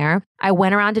clothes in there. I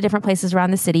went around to different places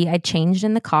around the city. I changed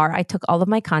in the car. I took all of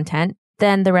my content.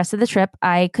 Then the rest of the trip,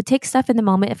 I could take stuff in the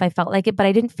moment if I felt like it, but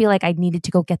I didn't feel like I needed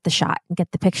to go get the shot and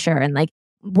get the picture and like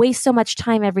waste so much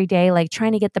time every day, like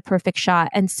trying to get the perfect shot.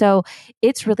 And so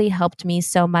it's really helped me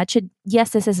so much. And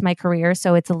yes, this is my career,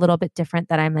 so it's a little bit different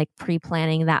that I'm like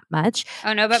pre-planning that much.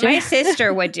 Oh no, but my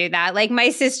sister would do that. Like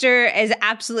my sister is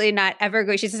absolutely not ever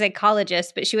going, she's a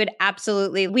psychologist, but she would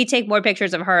absolutely, we take more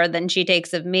pictures of her than she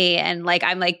takes of me. And like,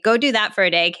 I'm like, go do that for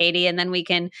a day, Katie, and then we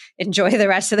can enjoy the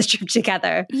rest of the trip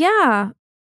together. Yeah.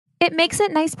 It makes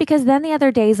it nice because then the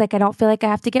other days, like I don't feel like I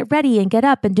have to get ready and get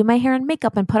up and do my hair and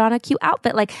makeup and put on a cute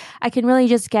outfit. Like I can really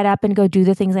just get up and go do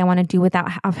the things I want to do without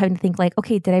having to think like,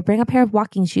 okay, did I bring a pair of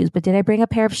walking shoes? But did I bring a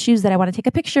pair of shoes that I want to take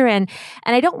a picture in?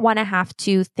 And I don't want to have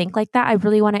to think like that. I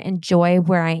really want to enjoy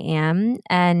where I am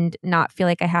and not feel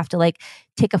like I have to like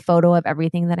take a photo of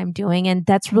everything that I'm doing. And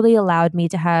that's really allowed me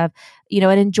to have, an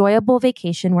enjoyable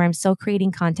vacation where I'm still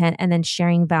creating content and then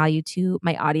sharing value to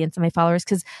my audience and my followers,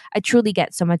 because I truly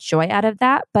get so much joy out of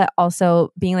that. But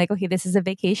also being like, okay, this is a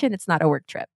vacation. It's not a work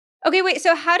trip. Okay, wait.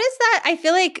 So how does that, I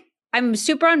feel like I'm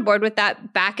super on board with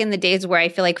that back in the days where I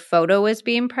feel like photo was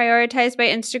being prioritized by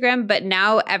Instagram, but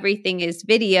now everything is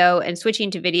video and switching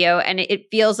to video, and it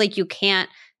feels like you can't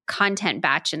content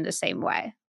batch in the same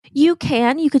way. You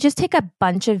could just take a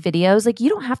bunch of videos. Like, you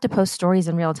don't have to post stories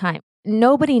in real time.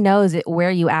 Nobody knows where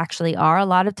you actually are. A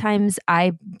lot of times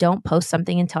I don't post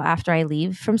something until after I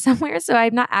leave from somewhere. So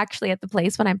I'm not actually at the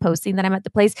place when I'm posting that I'm at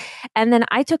the place. And then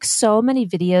I took so many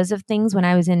videos of things when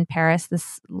I was in Paris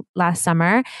this last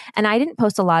summer, and I didn't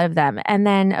post a lot of them. And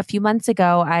then a few months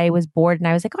ago, I was bored and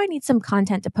I was like, oh, I need some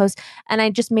content to post. And I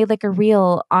just made like a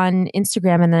reel on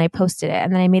Instagram, and then I posted it.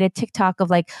 And then I made a TikTok of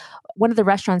like one of the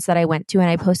restaurants that I went to, and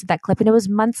I posted that clip, and it was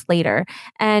months later.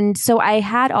 And so I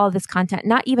had all this content,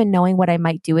 not even knowing what I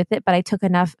might do with it, but I took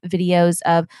enough videos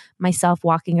of myself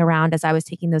walking around as I was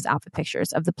taking those outfit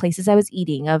pictures, of the places I was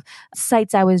eating, of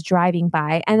sites I was driving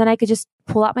by. And then I could just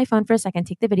pull out my phone for a second,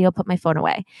 take the video, put my phone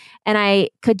away. And I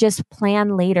could just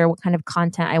plan later what kind of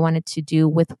content I wanted to do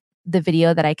with the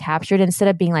video that I captured, instead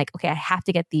of being like, okay, I have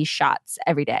to get these shots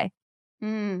every day.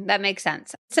 That makes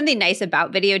sense. Something nice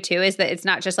about video too is that it's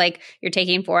not just like you're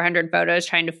taking 400 photos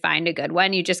trying to find a good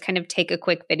one. You just kind of take a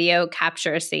quick video,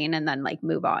 capture a scene, and then like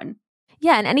move on.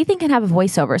 Yeah, and anything can have a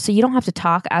voiceover, so you don't have to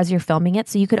talk as you're filming it.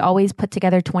 So you could always put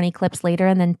together 20 clips later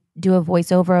and then do a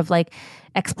voiceover of like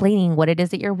explaining what it is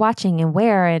that you're watching and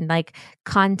where, and like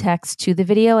context to the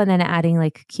video, and then adding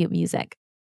like cute music.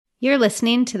 You're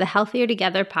listening to the Healthier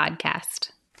Together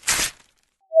podcast.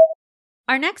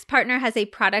 Our next partner has a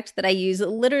product that I use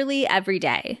literally every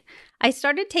day. I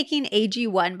started taking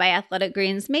AG1 by Athletic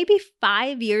Greens maybe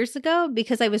 5 years ago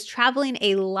because I was traveling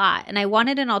a lot and I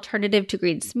wanted an alternative to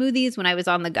green smoothies when I was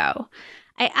on the go.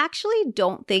 I actually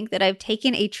don't think that I've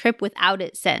taken a trip without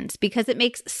it since, because it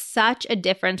makes such a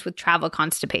difference with travel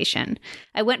constipation.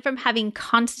 I went from having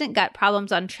constant gut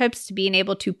problems on trips to being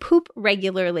able to poop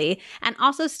regularly and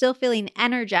also still feeling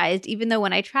energized, even though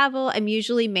when I travel, I'm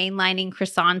usually mainlining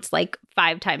croissants like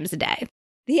 5 times a day.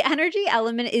 The energy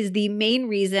element is the main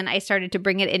reason I started to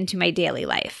bring it into my daily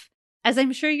life. As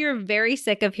I'm sure you're very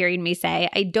sick of hearing me say,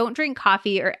 I don't drink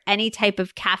coffee or any type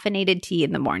of caffeinated tea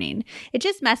in the morning. It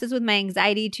just messes with my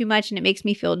anxiety too much and it makes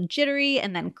me feel jittery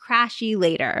and then crashy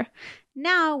later.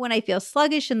 Now, when I feel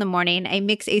sluggish in the morning, I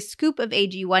mix a scoop of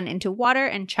AG1 into water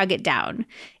and chug it down.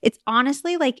 It's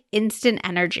honestly like instant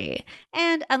energy.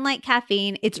 And unlike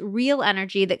caffeine, it's real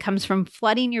energy that comes from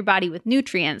flooding your body with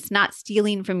nutrients, not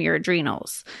stealing from your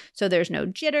adrenals. So there's no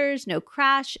jitters, no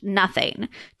crash, nothing.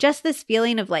 Just this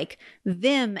feeling of like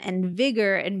vim and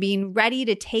vigor and being ready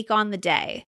to take on the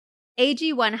day.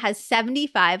 AG1 has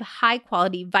 75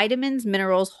 high-quality vitamins,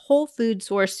 minerals, whole food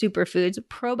source superfoods,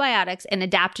 probiotics, and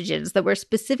adaptogens that were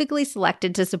specifically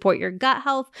selected to support your gut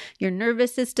health, your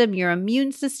nervous system, your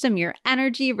immune system, your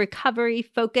energy, recovery,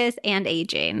 focus, and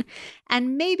aging.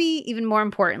 And maybe even more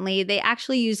importantly, they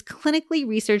actually use clinically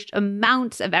researched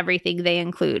amounts of everything they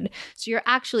include. So you're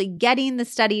actually getting the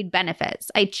studied benefits.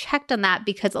 I checked on that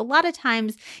because a lot of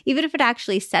times, even if it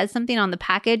actually says something on the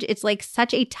package, it's like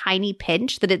such a tiny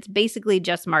pinch that it's basically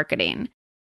just marketing.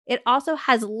 It also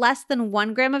has less than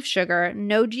 1 gram of sugar,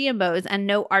 no GMOs, and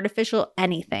no artificial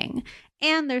anything.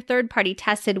 And they're third-party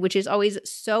tested, which is always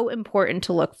so important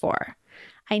to look for.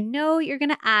 I know you're going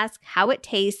to ask how it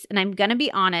tastes, and I'm going to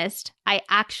be honest, I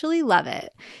actually love it.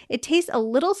 It tastes a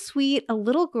little sweet, a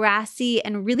little grassy,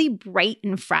 and really bright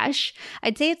and fresh.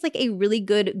 I'd say it's like a really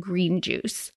good green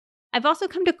juice. I've also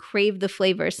come to crave the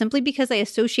flavor simply because I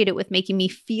associate it with making me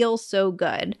feel so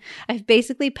good. I've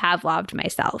basically Pavloved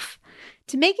myself.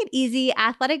 To make it easy,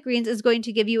 Athletic Greens is going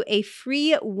to give you a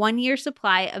free 1-year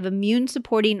supply of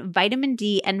immune-supporting vitamin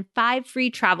D and 5 free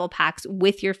travel packs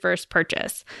with your first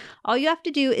purchase. All you have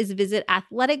to do is visit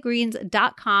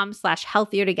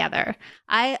athleticgreens.com/healthiertogether.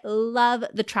 I love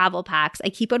the travel packs. I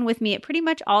keep one with me at pretty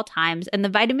much all times, and the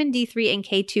vitamin D3 and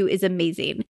K2 is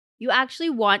amazing. You actually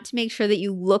want to make sure that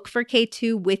you look for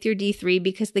K2 with your D3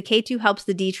 because the K2 helps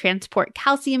the D transport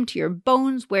calcium to your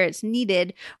bones where it's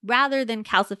needed rather than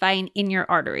calcifying in your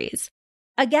arteries.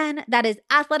 Again, that is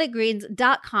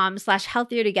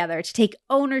athleticgreens.com/healthiertogether to take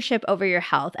ownership over your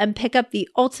health and pick up the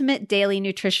ultimate daily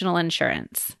nutritional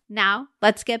insurance. Now,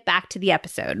 let's get back to the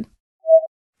episode.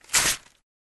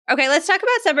 Okay, let's talk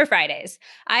about Summer Fridays.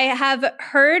 I have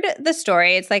heard the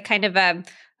story. It's like kind of a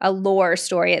lore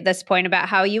story at this point about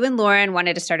how you and Lauren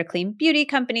wanted to start a clean beauty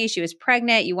company. She was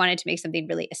pregnant. You wanted to make something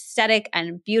really aesthetic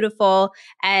and beautiful.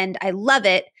 And I love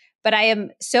it. but I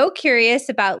am so curious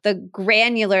about the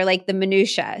granular, like the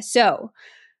minutia. So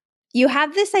you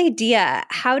have this idea.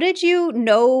 How did you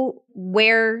know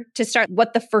where to start,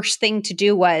 what the first thing to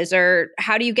do was, or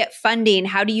how do you get funding?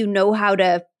 How do you know how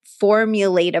to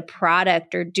formulate a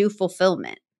product or do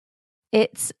fulfillment?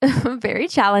 It's very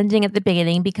challenging at the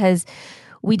beginning because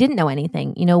we didn't know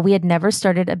anything. You know, we had never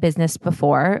started a business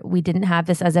before. We didn't have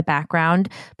this as a background,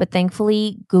 but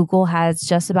thankfully Google has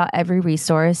just about every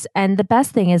resource. And the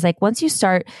best thing is like once you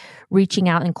start reaching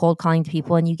out and cold calling to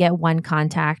people and you get one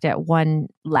contact at one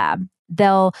lab,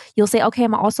 you'll say, okay,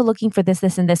 I'm also looking for this,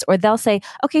 this, and this. Or they'll say,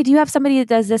 okay, do you have somebody that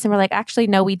does this? And we're like, actually,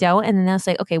 no, we don't. And then they'll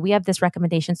say, okay, we have this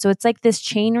recommendation. So it's like this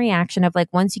chain reaction of like,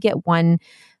 once you get one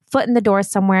foot in the door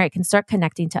somewhere, it can start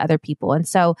connecting to other people. And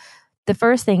so the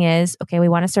first thing is, okay, we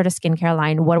want to start a skincare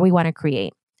line. What do we want to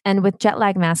create? And with jet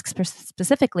lag masks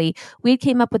specifically, we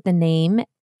came up with the name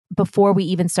before we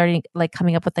even started like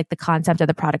coming up with like the concept of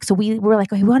the product. So we were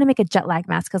like, okay, we want to make a jet lag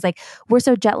mask because like we're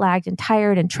so jet lagged and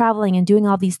tired and traveling and doing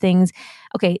all these things.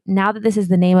 Okay, now that this is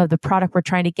the name of the product we're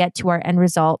trying to get to our end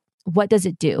result, what does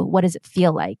it do? What does it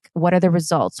feel like? What are the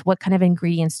results? What kind of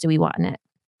ingredients do we want in it?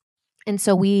 And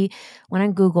so we went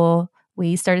on Google,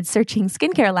 we started searching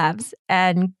skincare labs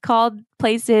and called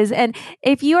places. And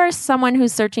if you are someone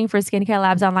who's searching for skincare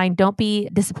labs online, don't be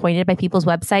disappointed by people's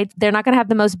websites. They're not going to have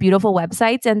the most beautiful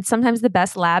websites. And sometimes the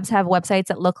best labs have websites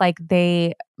that look like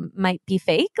they might be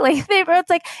fake. Like it's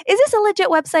like, is this a legit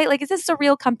website? Like, is this a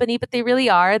real company? But they really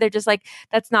are. They're just like,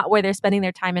 that's not where they're spending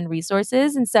their time and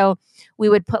resources. And so we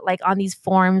would put like on these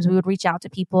forums, we would reach out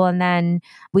to people and then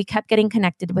we kept getting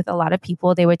connected with a lot of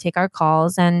people. They would take our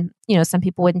calls and, you know, some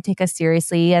people wouldn't take us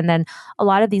seriously. And then a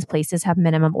lot of these places have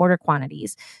minimum order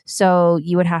quantities. So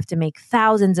you would have to make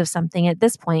thousands of something. At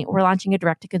this point, we're launching a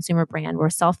direct to consumer brand.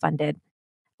 We're self-funded.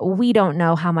 We don't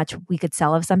know how much we could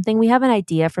sell of something. We have an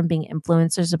idea from being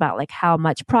influencers about like how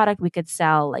much product we could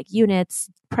sell, like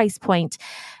units, price point.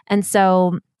 And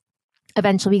so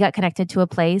eventually we got connected to a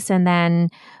place and then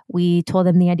we told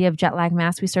them the idea of jet lag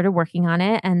mask. We started working on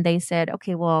it and they said,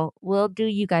 okay, well, we'll do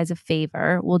you guys a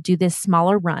favor. We'll do this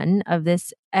smaller run of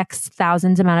this X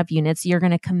thousands amount of units. You're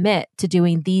going to commit to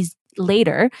doing these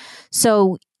later.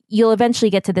 So you'll eventually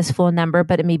get to this full number,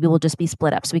 but it maybe will just be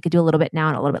split up. So we could do a little bit now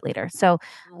and a little bit later. So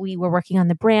we were working on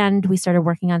the brand. We started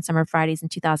working on Summer Fridays in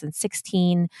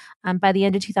 2016. By the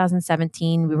end of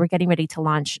 2017, we were getting ready to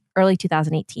launch early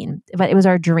 2018. But it was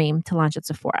our dream to launch at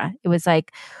Sephora. It was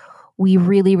like, we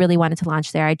really, really wanted to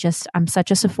launch there. I'm such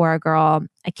a Sephora girl.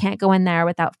 I can't go in there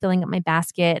without filling up my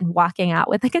basket and walking out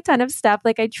with like a ton of stuff.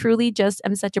 Like I truly just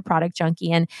am such a product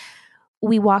junkie. And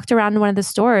we walked around one of the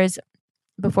stores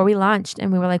before we launched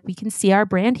and we were like, we can see our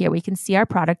brand here. We can see our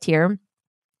product here.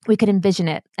 We could envision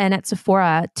it. And at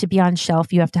Sephora, to be on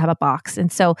shelf, you have to have a box.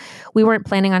 And so we weren't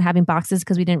planning on having boxes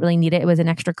because we didn't really need it. It was an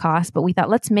extra cost, but we thought,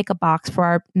 let's make a box for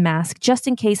our mask just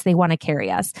in case they want to carry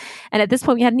us. And at this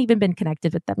point, we hadn't even been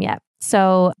connected with them yet.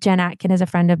 So Jen Atkin is a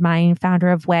friend of mine, founder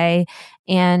of Way,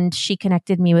 and she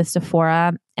connected me with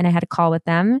Sephora and I had a call with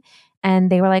them.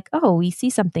 And they were like, oh, we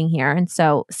see something here. And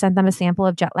so sent them a sample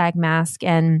of jet lag mask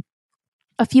and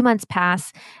a few months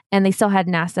pass and they still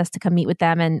hadn't asked us to come meet with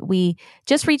them. And we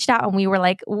just reached out and we were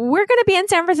like, we're going to be in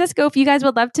San Francisco if you guys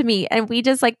would love to meet. And we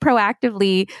just like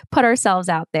proactively put ourselves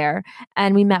out there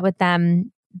and we met with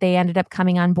them. They ended up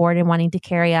coming on board and wanting to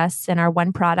carry us and our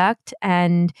one product.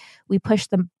 And we pushed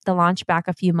the launch back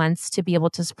a few months to be able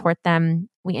to support them.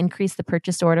 We increased the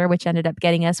purchase order, which ended up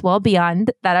getting us well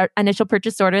beyond that initial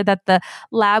purchase order that the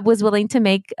lab was willing to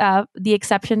make the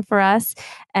exception for us,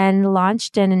 and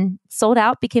launched and sold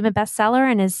out, became a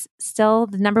bestseller, and is still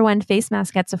the number one face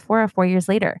mask at Sephora 4 years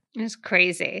later. It's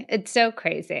crazy. It's so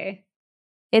crazy.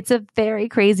 It's a very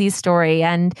crazy story.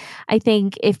 And I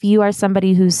think if you are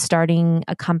somebody who's starting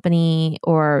a company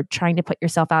or trying to put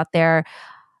yourself out there,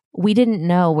 we didn't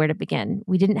know where to begin.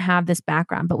 We didn't have this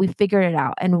background, but we figured it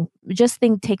out. And just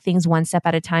take things one step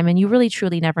at a time. And you really,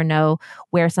 truly never know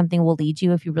where something will lead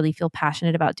you if you really feel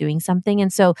passionate about doing something.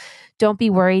 And so don't be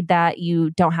worried that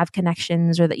you don't have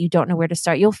connections or that you don't know where to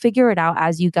start. You'll figure it out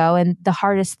as you go. And the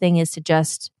hardest thing is to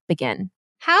just begin.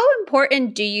 How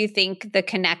important do you think the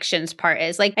connections part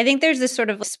is? Like, I think there's this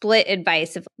sort of split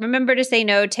advice of remember to say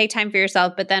no, take time for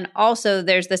yourself. But then also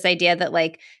there's this idea that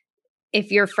like,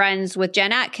 if you're friends with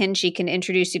Jen Atkin, she can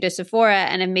introduce you to Sephora.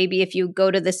 And then maybe if you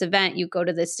go to this event, you go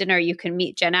to this dinner, you can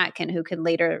meet Jen Atkin, who can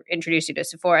later introduce you to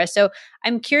Sephora. So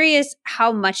I'm curious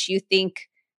how much you think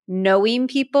knowing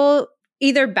people,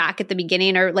 either back at the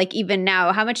beginning or like even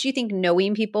now, how much do you think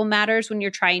knowing people matters when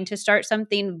you're trying to start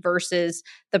something versus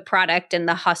the product and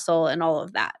the hustle and all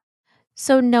of that?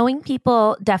 So knowing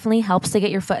people definitely helps to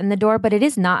get your foot in the door, but it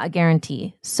is not a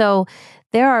guarantee. So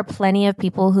there are plenty of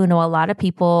people who know a lot of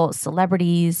people,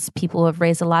 celebrities, people who have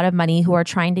raised a lot of money who are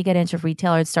trying to get into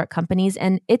retail or start companies,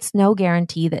 and it's no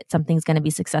guarantee that something's going to be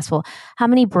successful. How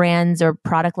many brands or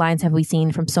product lines have we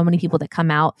seen from so many people that come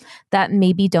out that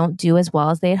maybe don't do as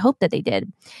well as they had hoped that they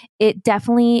did? It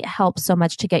definitely helps so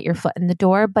much to get your foot in the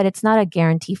door, but it's not a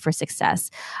guarantee for success.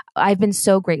 I've been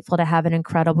so grateful to have an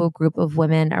incredible group of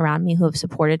women around me who have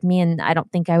supported me, and I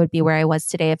don't think I would be where I was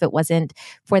today if it wasn't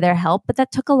for their help, but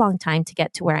that took a long time to get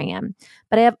to where I am.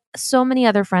 But I have so many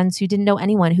other friends who didn't know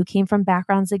anyone, who came from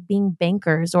backgrounds like being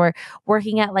bankers or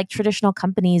working at like traditional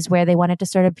companies where they wanted to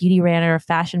start a beauty brand or a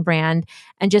fashion brand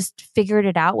and just figured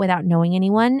it out without knowing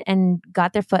anyone and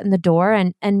got their foot in the door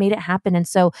and made it happen. And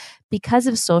so because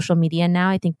of social media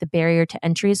now, I think the barrier to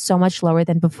entry is so much lower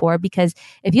than before, because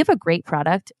if you have a great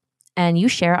product and you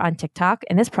share it on TikTok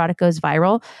and this product goes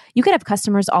viral, you could have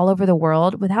customers all over the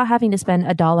world without having to spend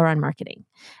 $1 on marketing.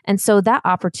 And so that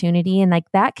opportunity and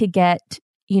like that could get,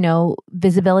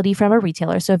 visibility from a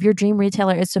retailer. So if your dream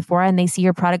retailer is Sephora and they see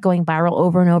your product going viral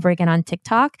over and over again on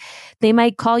TikTok, they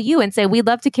might call you and say, we'd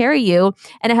love to carry you.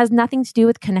 And it has nothing to do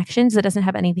with connections. It doesn't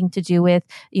have anything to do with,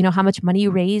 how much money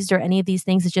you raised or any of these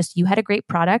things. It's just you had a great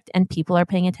product and people are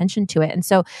paying attention to it. And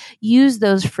so use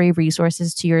those free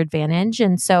resources to your advantage.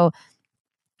 And so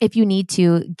if you need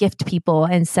to gift people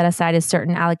and set aside a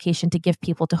certain allocation to gift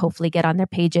people to hopefully get on their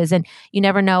pages. And you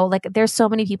never know, like there's so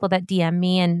many people that DM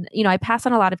me and, I pass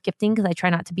on a lot of gifting because I try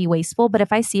not to be wasteful. But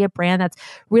if I see a brand that's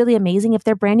really amazing, if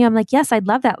they're brand new, I'm like, yes, I'd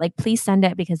love that. Like, please send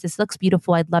it because this looks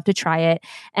beautiful. I'd love to try it.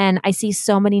 And I see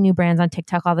so many new brands on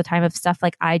TikTok all the time of stuff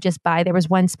like I just buy. There was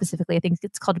one specifically, I think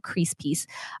it's called Crease Piece.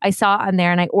 I saw it on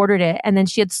there and I ordered it. And then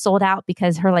she had sold out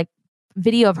because her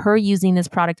video of her using this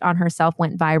product on herself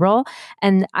went viral.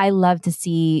 And I love to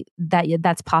see that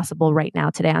that's possible right now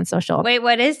today on social. Wait,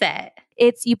 what is it?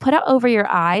 It's you put it over your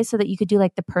eye so that you could do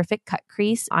like the perfect cut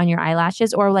crease on your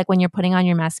eyelashes, or like when you're putting on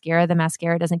your mascara, the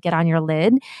mascara doesn't get on your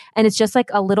lid. And it's just like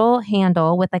a little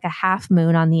handle with like a half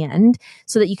moon on the end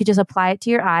so that you could just apply it to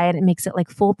your eye and it makes it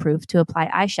like foolproof to apply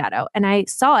eyeshadow. And I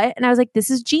saw it and I was like, this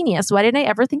is genius. Why didn't I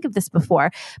ever think of this before?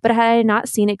 But had I not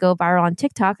seen it go viral on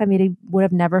TikTok, I would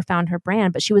have never found her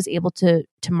brand, but she was able to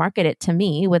market it to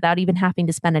me without even having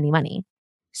to spend any money.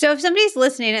 So if somebody's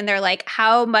listening and they're like,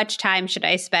 how much time should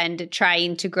I spend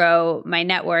trying to grow my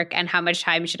network and how much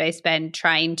time should I spend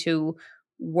trying to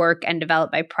work and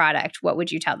develop my product, what would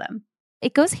you tell them?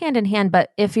 It goes hand in hand,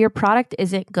 but if your product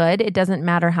isn't good, it doesn't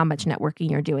matter how much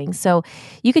networking you're doing. So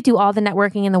you could do all the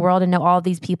networking in the world and know all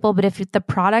these people, but if the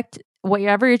product,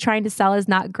 whatever you're trying to sell is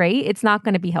not great, it's not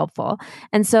going to be helpful.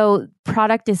 And so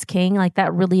product is king. Like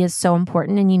that really is so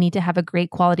important. And you need to have a great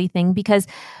quality thing because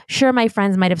sure, my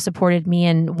friends might have supported me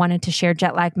and wanted to share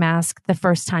jet lag mask the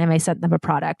first time I sent them a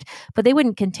product, but they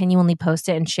wouldn't continually post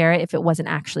it and share it if it wasn't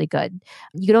actually good.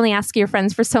 You could only ask your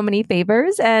friends for so many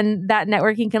favors and that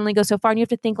networking can only go so far. And you have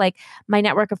to think like my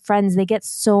network of friends, they get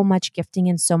so much gifting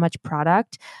and so much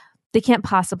product. They can't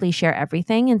possibly share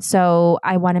everything. And so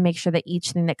I want to make sure that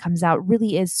each thing that comes out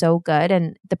really is so good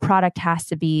and the product has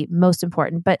to be most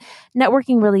important. But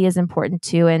networking really is important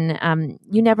too. And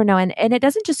you never know. And it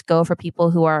doesn't just go for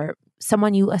people who are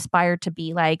someone you aspire to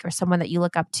be like or someone that you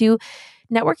look up to.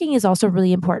 Networking is also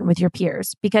really important with your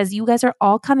peers because you guys are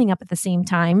all coming up at the same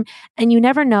time and you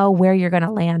never know where you're going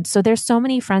to land. So there's so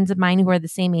many friends of mine who are the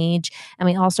same age and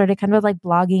we all started kind of like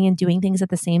blogging and doing things at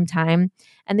the same time.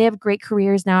 And they have great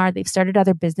careers now or they've started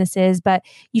other businesses, but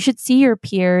you should see your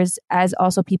peers as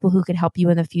also people who could help you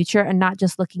in the future and not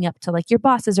just looking up to like your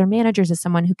bosses or managers as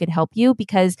someone who could help you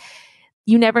because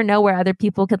you never know where other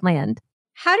people could land.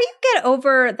 How do you get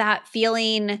over that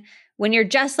feeling when you're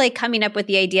just like coming up with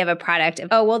the idea of a product?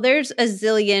 Oh, well, there's a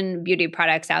zillion beauty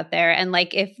products out there. And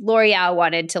like if L'Oreal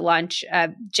wanted to launch a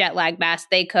jet lag mask,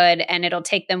 they could, and it'll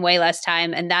take them way less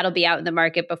time. And that'll be out in the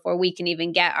market before we can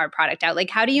even get our product out. Like,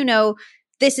 how do you know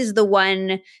this is the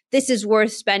one, this is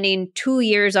worth spending 2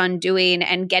 years on doing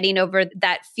and getting over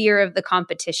that fear of the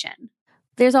competition?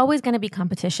 There's always going to be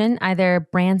competition, either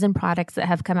brands and products that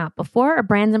have come out before or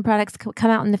brands and products come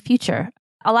out in the future.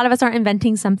 A lot of us aren't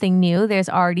inventing something new. There's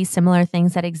already similar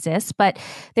things that exist, but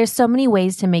there's so many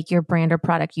ways to make your brand or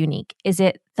product unique. Is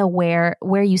it the where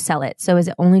you sell it? So is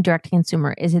it only direct to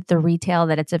consumer? Is it the retail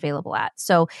that it's available at?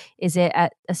 So is it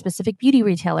at a specific beauty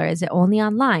retailer? Is it only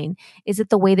online? Is it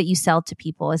the way that you sell to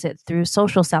people? Is it through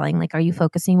social selling? Like, are you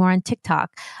focusing more on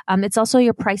TikTok? It's also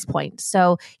your price point.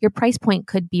 So your price point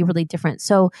could be really different.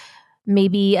 So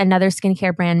maybe another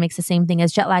skincare brand makes the same thing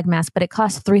as jet lag mask, but it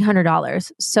costs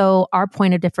 $300. So our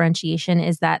point of differentiation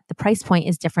is that the price point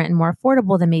is different and more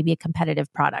affordable than maybe a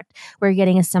competitive product where you're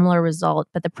getting a similar result,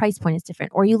 but the price point is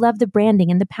different. Or you love the branding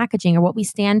and the packaging or what we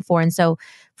stand for. And so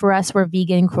for us, we're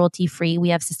vegan, cruelty free. We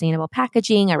have sustainable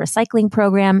packaging, a recycling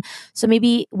program. So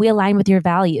maybe we align with your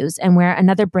values, and where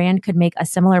another brand could make a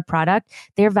similar product,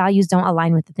 their values don't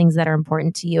align with the things that are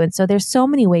important to you. And so there's so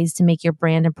many ways to make your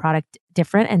brand and product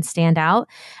different and stand out.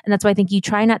 And that's why I think you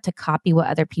try not to copy what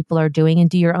other people are doing and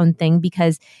do your own thing,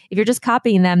 because if you're just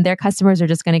copying them, their customers are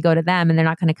just going to go to them and they're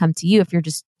not going to come to you if you're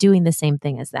just doing the same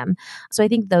thing as them. So I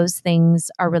think those things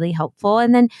are really helpful.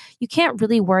 And then you can't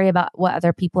really worry about what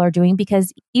other people are doing,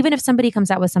 because even if somebody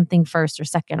comes out with something first or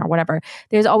second or whatever,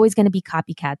 there's always going to be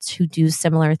copycats who do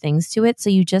similar things to it. So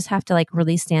you just have to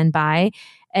really stand by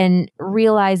and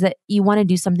realize that you want to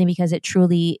do something because it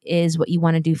truly is what you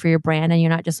want to do for your brand. And you're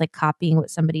not just copying what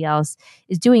somebody else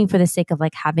is doing for the sake of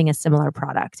having a similar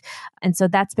product. And so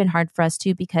that's been hard for us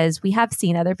too, because we have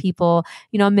seen other people,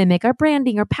 mimic our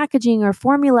branding or packaging or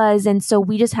formulas. And so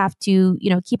we just have to,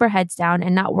 keep our heads down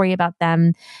and not worry about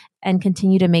them and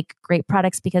continue to make great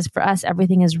products, because for us,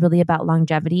 everything is really about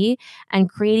longevity and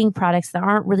creating products that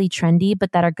aren't really trendy,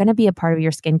 but that are going to be a part of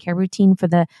your skincare routine for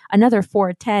another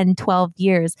 4, 10, 12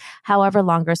 years, however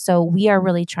longer. So we are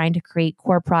really trying to create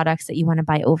core products that you want to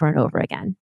buy over and over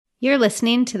again. You're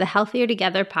listening to the Healthier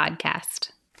Together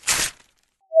podcast.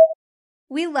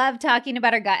 We love talking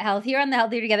about our gut health here on the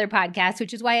Healthier Together podcast,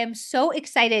 which is why I'm so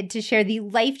excited to share the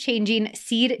life-changing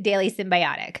Seed Daily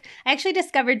Synbiotic. I actually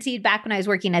discovered Seed back when I was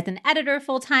working as an editor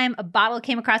full-time. A bottle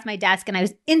came across my desk and I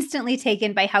was instantly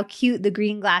taken by how cute the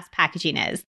green glass packaging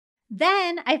is.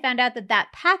 Then I found out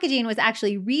that packaging was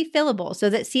actually refillable so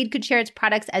that Seed could share its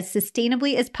products as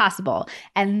sustainably as possible.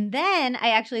 And then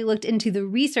I actually looked into the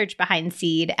research behind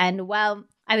Seed, and well,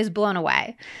 I was blown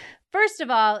away. First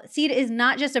of all, Seed is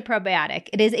not just a probiotic,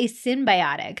 it is a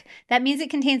synbiotic. That means it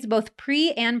contains both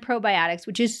pre and probiotics,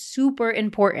 which is super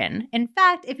important. In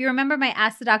fact, if you remember my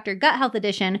Ask the Doctor Gut Health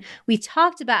edition, we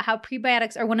talked about how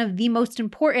prebiotics are one of the most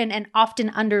important and often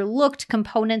underlooked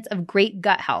components of great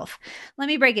gut health. Let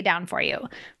me break it down for you.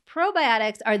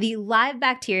 Probiotics are the live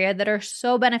bacteria that are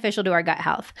so beneficial to our gut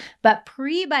health, but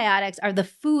prebiotics are the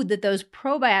food that those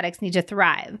probiotics need to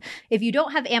thrive. If you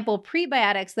don't have ample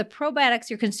prebiotics, the probiotics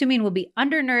you're consuming will be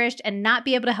undernourished and not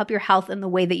be able to help your health in the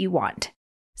way that you want.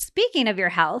 Speaking of your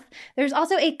health, there's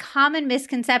also a common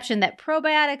misconception that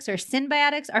probiotics or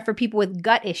synbiotics are for people with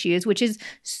gut issues, which is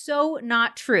so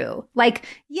not true.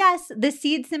 Yes, the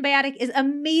Seed Synbiotic is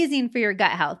amazing for your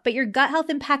gut health, but your gut health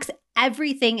impacts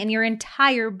everything in your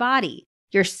entire body.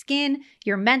 Your skin,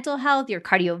 your mental health, your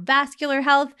cardiovascular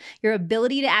health, your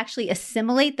ability to actually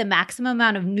assimilate the maximum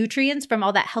amount of nutrients from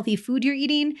all that healthy food you're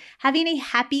eating. Having a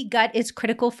happy gut is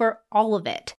critical for all of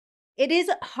it. It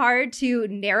is hard to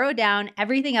narrow down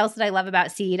everything else that I love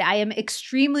about Seed. I am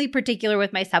extremely particular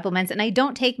with my supplements and I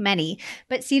don't take many,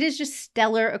 but Seed is just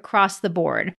stellar across the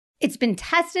board. It's been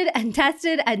tested and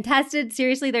tested and tested.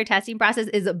 Seriously, their testing process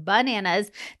is bananas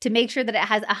to make sure that it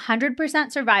has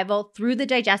 100% survival through the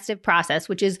digestive process,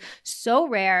 which is so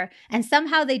rare. And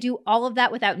somehow they do all of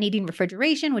that without needing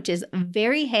refrigeration, which is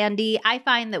very handy. I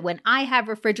find that when I have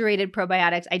refrigerated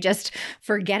probiotics, I just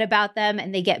forget about them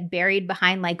and they get buried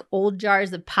behind old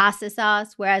jars of pasta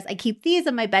sauce, whereas I keep these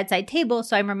on my bedside table,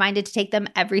 so I'm reminded to take them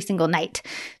every single night.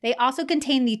 They also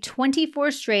contain the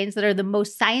 24 strains that are the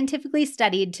most scientifically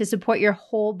studied to support your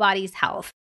whole body's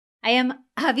health. I am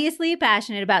obviously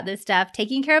passionate about this stuff.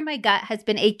 Taking care of my gut has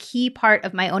been a key part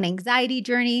of my own anxiety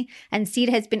journey, and Seed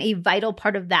has been a vital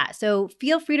part of that. So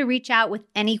feel free to reach out with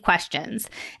any questions.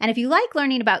 And if you like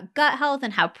learning about gut health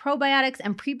and how probiotics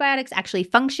and prebiotics actually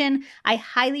function, I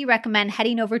highly recommend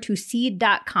heading over to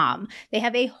seed.com. They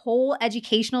have a whole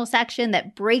educational section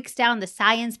that breaks down the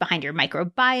science behind your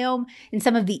microbiome in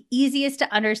some of the easiest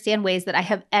to understand ways that I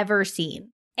have ever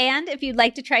seen. And if you'd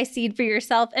like to try Seed for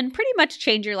yourself and pretty much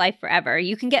change your life forever,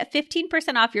 you can get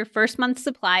 15% off your first month's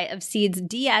supply of Seed's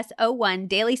DS-01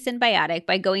 Daily Synbiotic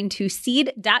by going to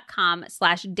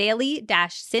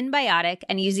seed.com/daily-synbiotic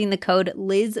and using the code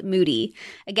Liz Moody.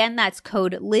 Again, that's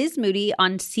code Liz Moody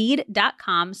on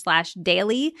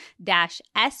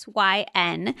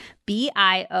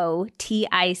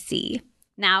seed.com/daily-synbiotic.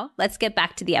 Now, let's get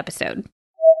back to the episode.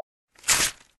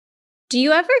 Do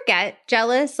you ever get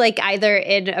jealous, either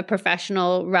in a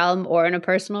professional realm or in a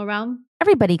personal realm?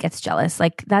 Everybody gets jealous.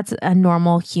 That's a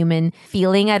normal human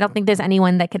feeling. I don't think there's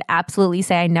anyone that could absolutely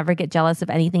say I never get jealous of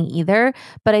anything either.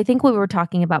 But I think what we were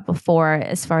talking about before,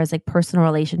 as far as personal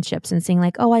relationships and saying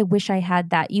oh, I wish I had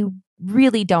that. You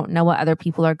really don't know what other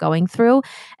people are going through.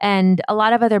 And a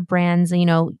lot of other brands,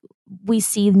 we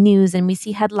see news and we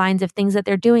see headlines of things that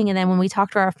they're doing. And then when we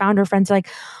talk to our founder friends, they're like,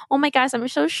 oh my gosh, I'm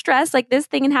so stressed. Like this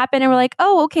thing happened. And we're like,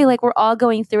 oh, okay. Like we're all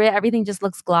going through it. Everything just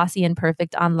looks glossy and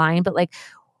perfect online. But like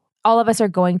all of us are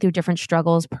going through different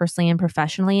struggles personally and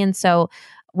professionally. And so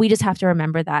we just have to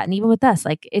remember that. And even with us,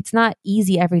 like it's not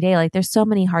easy every day. Like there's so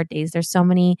many hard days. There's so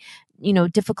many,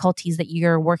 difficulties that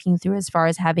you're working through as far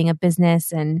as having a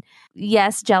business. And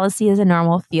yes, jealousy is a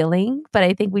normal feeling, but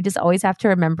I think we just always have to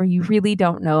remember you really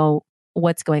don't know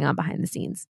what's going on behind the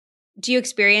scenes. Do you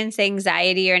experience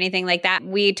anxiety or anything like that?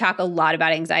 We talk a lot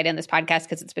about anxiety on this podcast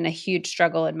because it's been a huge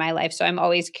struggle in my life. So I'm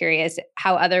always curious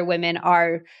how other women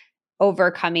are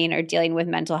overcoming or dealing with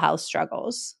mental health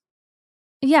struggles.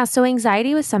 Yeah, so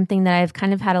anxiety was something that I've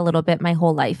kind of had a little bit my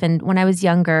whole life. And when I was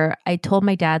younger, I told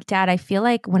my dad, I feel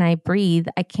like when I breathe,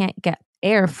 I can't get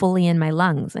air fully in my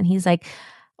lungs. And he's like,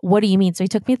 what do you mean? So he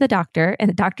took me to the doctor and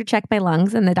the doctor checked my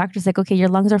lungs and the doctor's like, okay, your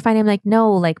lungs are fine. I'm like,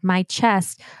 no, like my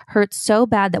chest hurts so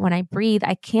bad that when I breathe,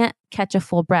 I can't catch a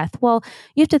full breath. Well,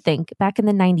 you have to think back in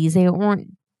the 90s,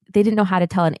 they didn't know how to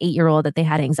tell an 8-year-old that they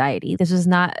had anxiety. This was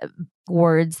not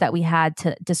words that we had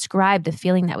to describe the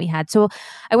feeling that we had. So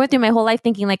I went through my whole life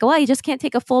thinking like, well, you just can't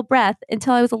take a full breath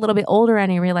until I was a little bit older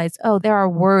and I realized, oh, there are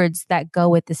words that go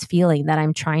with this feeling that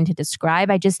I'm trying to describe.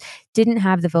 I just didn't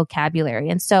have the vocabulary.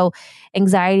 And so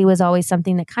anxiety was always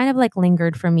something that kind of like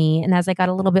lingered for me. And as I got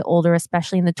a little bit older,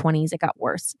 especially in the 20s, it got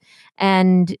worse.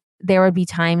 And there would be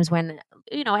times when,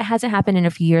 it hasn't happened in a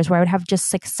few years where I would have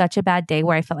just like such a bad day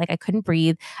where I felt like I couldn't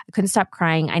breathe. I couldn't stop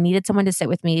crying. I needed someone to sit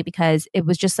with me because it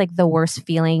was just like the worst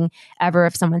feeling ever.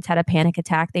 If someone's had a panic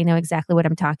attack, they know exactly what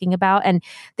I'm talking about. And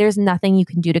there's nothing you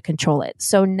can do to control it.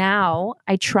 So now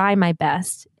I try my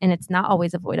best, and it's not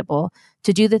always avoidable,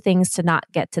 to do the things to not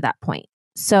get to that point.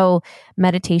 So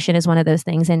meditation is one of those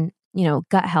things. And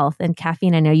gut health and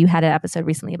caffeine. I know you had an episode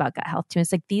recently about gut health too.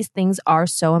 It's like these things are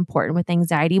so important with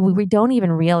anxiety. We don't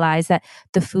even realize that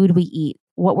the food we eat,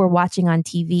 what we're watching on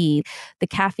TV, the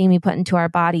caffeine we put into our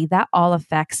body, that all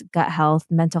affects gut health,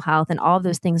 mental health, and all of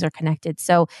those things are connected.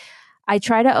 So I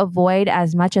try to avoid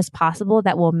as much as possible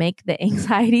that will make the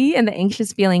anxiety and the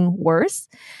anxious feeling worse,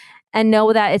 and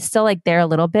know that it's still like there a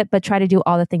little bit, but try to do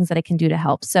all the things that I can do to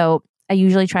help. So I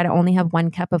usually try to only have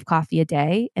 1 cup of coffee a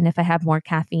day. And if I have more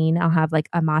caffeine, I'll have like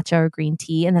a matcha or green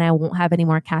tea. And then I won't have any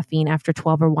more caffeine after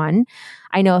 12 or 1.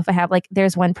 I know if I have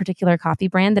there's one particular coffee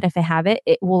brand that if I have it,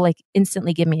 it will like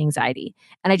instantly give me anxiety.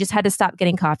 And I just had to stop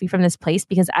getting coffee from this place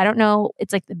because I don't know,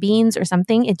 it's like the beans or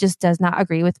something. It just does not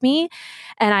agree with me.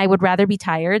 And I would rather be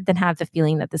tired than have the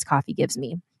feeling that this coffee gives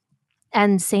me.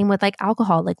 And same with like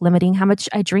alcohol, like limiting how much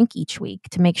I drink each week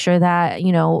to make sure that,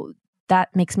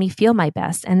 that makes me feel my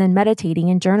best. And then meditating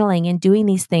and journaling and doing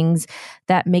these things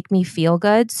that make me feel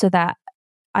good so that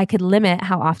I could limit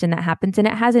how often that happens. And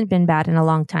it hasn't been bad in a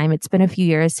long time. It's been a few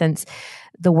years since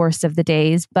the worst of the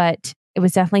days, but it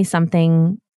was definitely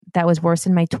something that was worse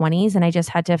in my 20s. And I just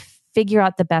had to figure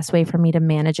out the best way for me to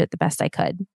manage it the best I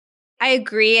could. I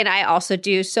agree. And I also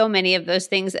do so many of those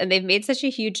things, and they've made such a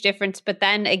huge difference. But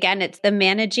then again, it's the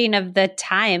managing of the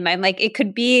time. I'm like, it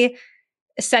could be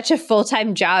such a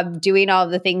full-time job doing all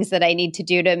the things that I need to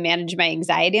do to manage my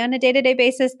anxiety on a day-to-day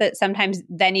basis that sometimes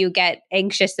then you get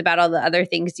anxious about all the other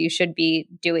things you should be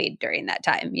doing during that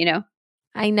time,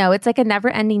 I know it's like a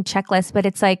never-ending checklist, but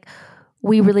it's like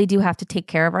we really do have to take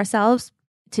care of ourselves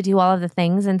to do all of the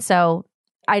things. And so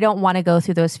I don't want to go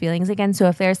through those feelings again. So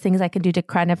if there's things I can do to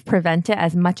kind of prevent it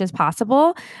as much as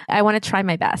possible, I want to try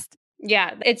my best.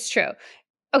 Yeah, it's true.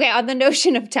 Okay, on the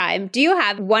notion of time, do you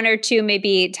have 1 or 2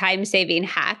 maybe time-saving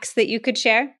hacks that you could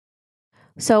share?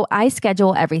 So I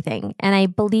schedule everything, and I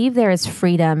believe there is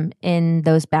freedom in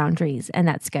those boundaries and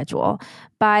that schedule.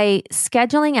 By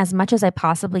scheduling as much as I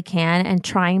possibly can and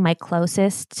trying my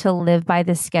closest to live by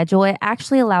this schedule, it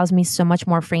actually allows me so much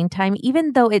more free time,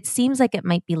 even though it seems like it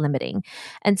might be limiting.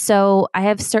 And so I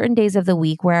have certain days of the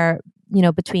week where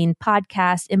between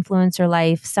podcast, influencer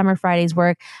life, summer Fridays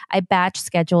work, I batch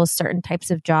schedule certain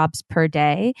types of jobs per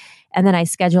day. And then I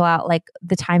schedule out like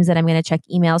the times that I'm going to check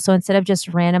emails. So instead of just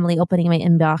randomly opening my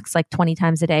inbox like 20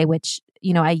 times a day, which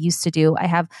I used to do, I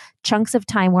have chunks of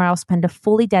time where I'll spend a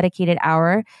fully dedicated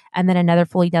hour and then another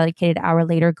fully dedicated hour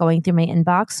later going through my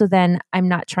inbox. So then I'm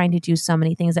not trying to do so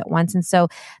many things at once. And so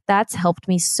that's helped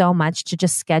me so much to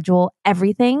just schedule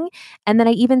everything. And then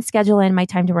I even schedule in my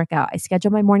time to work out. I schedule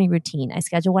my morning routine. I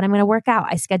schedule when I'm going to work out.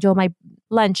 I schedule my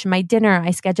lunch, my dinner. I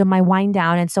schedule my wind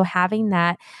down. And so having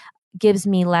that gives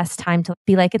me less time to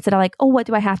be like, instead of like, oh, what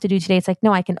do I have to do today? It's like,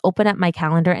 no, I can open up my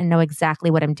calendar and know exactly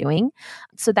what I'm doing.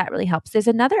 So that really helps. There's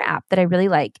another app that I really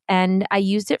like, and I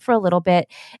used it for a little bit,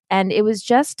 and it was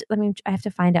just, I have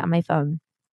to find it on my phone.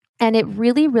 And it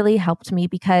really, really helped me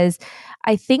because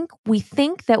I think we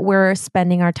think that we're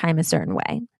spending our time a certain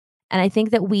way. And I think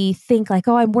that we think like,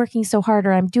 oh, I'm working so hard,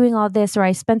 or I'm doing all this, or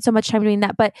I spend so much time doing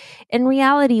that. But in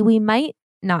reality, we might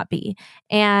not be.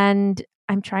 And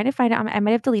I'm trying to find out. I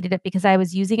might have deleted it because I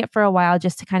was using it for a while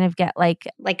just to kind of get like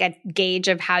a gauge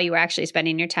of how you were actually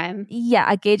spending your time. Yeah,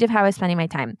 a gauge of how I was spending my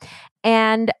time.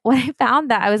 And when I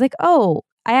found that, I was like, oh,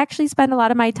 I actually spend a lot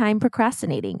of my time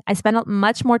procrastinating. I spend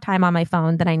much more time on my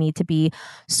phone than I need to be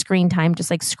screen time,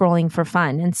 just like scrolling for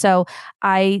fun. And so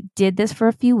I did this for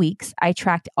a few weeks. I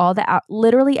tracked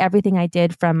literally everything I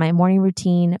did, from my morning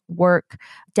routine, work,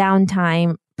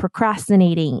 downtime,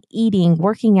 procrastinating, eating,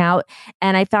 working out.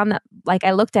 And I found that, like,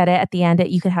 I looked at it at the end,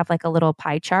 you could have like a little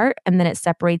pie chart, and then it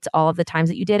separates all of the times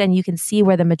that you did, and you can see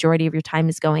where the majority of your time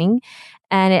is going.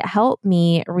 And it helped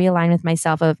me realign with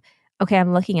myself of, okay,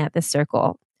 I'm looking at this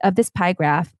circle of this pie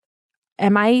graph.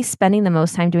 Am I spending the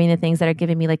most time doing the things that are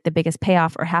giving me like the biggest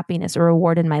payoff or happiness or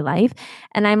reward in my life?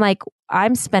 And I'm like,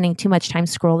 I'm spending too much time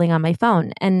scrolling on my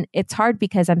phone. And it's hard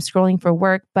because I'm scrolling for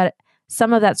work, but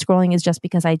some of that scrolling is just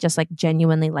because I just like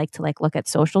genuinely like to like look at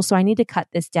social. So I need to cut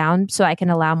this down so I can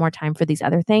allow more time for these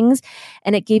other things.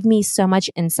 And it gave me so much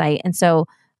insight. And so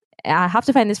I'll have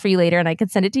to find this for you later, and I can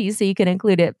send it to you so you can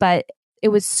include it. But it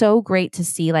was so great to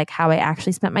see like how I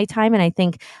actually spent my time. And I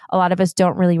think a lot of us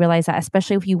don't really realize that,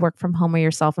 especially if you work from home or you're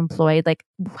self-employed. Like,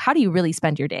 how do you really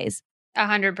spend your days?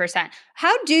 100%.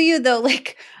 How do you though?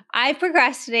 Like, I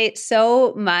procrastinate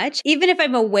so much. Even if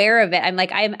I'm aware of it, I'm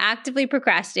like, I am actively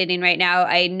procrastinating right now.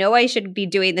 I know I should be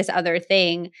doing this other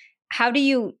thing. How do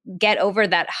you get over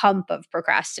that hump of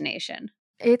procrastination?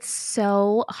 It's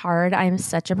so hard. I'm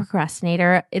such a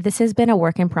procrastinator. This has been a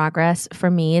work in progress for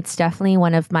me. It's definitely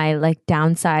one of my like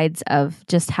downsides of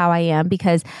just how I am,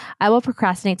 because I will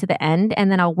procrastinate to the end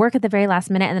and then I'll work at the very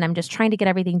last minute, and then I'm just trying to get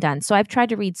everything done. So I've tried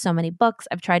to read so many books.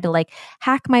 I've tried to like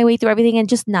hack my way through everything, and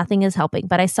just nothing is helping.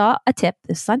 But I saw a tip,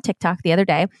 this is on TikTok the other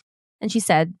day, and she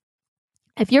said,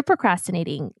 if you're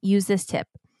procrastinating, use this tip.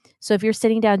 So if you're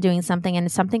sitting down doing something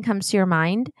and something comes to your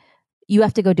mind, you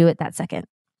have to go do it that second.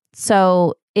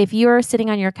 So if you're sitting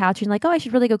on your couch and you're like, oh, I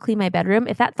should really go clean my bedroom,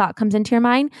 if that thought comes into your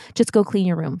mind, just go clean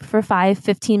your room for 5,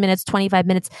 15 minutes, 25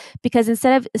 minutes, because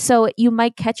so you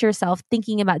might catch yourself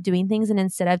thinking about doing things, and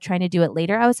instead of trying to do it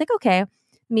later, I was like, okay,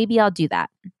 maybe I'll do that.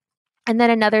 And then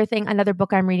another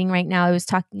book I'm reading right now, I was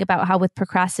talking about how with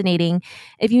procrastinating,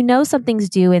 if you know something's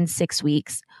due in 6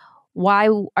 weeks, why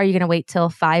are you going to wait till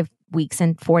 5 weeks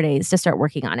and 4 days to start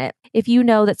working on it? If you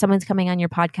know that someone's coming on your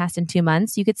podcast in 2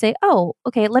 months, you could say, oh,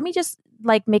 okay, let me just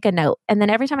like make a note. And then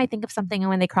every time I think of something and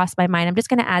when they cross my mind, I'm just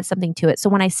going to add something to it. So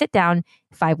when I sit down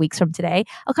 5 weeks from today,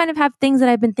 I'll kind of have things that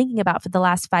I've been thinking about for the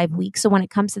last 5 weeks. So when it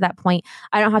comes to that point,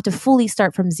 I don't have to fully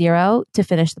start from zero to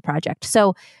finish the project.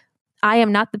 So I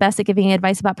am not the best at giving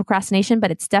advice about procrastination,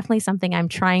 but it's definitely something I'm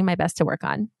trying my best to work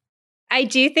on. I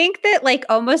do think that like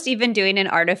almost even doing an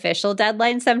artificial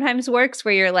deadline sometimes works,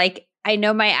 where you're like, I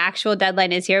know my actual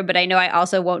deadline is here, but I know I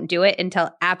also won't do it until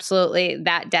absolutely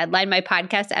that deadline. My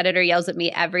podcast editor yells at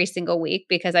me every single week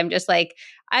because I'm just like,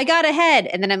 I got ahead.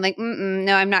 And then I'm like,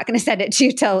 no, I'm not going to send it to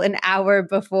you till an hour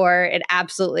before it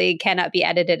absolutely cannot be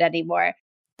edited anymore.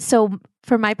 So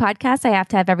for my podcast, I have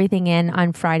to have everything in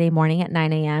on Friday morning at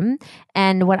 9 a.m.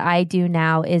 And what I do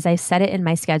now is I set it in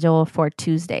my schedule for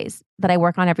Tuesdays, that I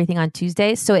work on everything on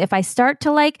Tuesdays. So if I start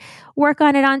to like work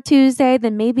on it on Tuesday,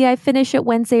 then maybe I finish it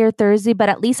Wednesday or Thursday, but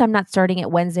at least I'm not starting it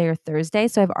Wednesday or Thursday.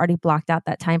 So I've already blocked out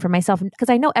that time for myself, because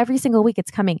I know every single week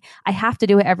it's coming. I have to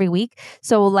do it every week.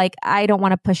 So like, I don't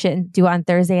want to push it and do it on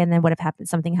Thursday. And then what if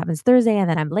something happens Thursday and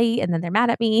then I'm late and then they're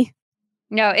mad at me.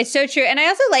 No, it's so true. And I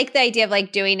also like the idea of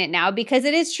like doing it now, because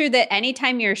it is true that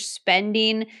anytime you're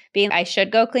spending being, I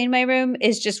should go clean my room,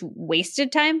 is just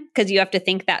wasted time, because you have to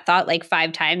think that thought like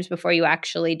 5 times before you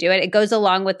actually do it. It goes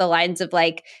along with the lines of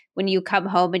like, when you come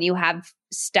home and you have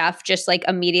stuff, just like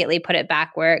immediately put it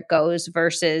back where it goes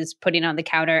versus putting it on the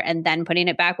counter and then putting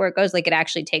it back where it goes. Like, it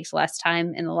actually takes less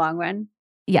time in the long run.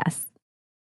 Yes.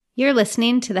 You're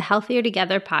listening to the Healthier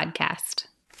Together podcast.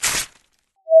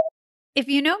 If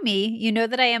you know me, you know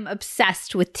that I am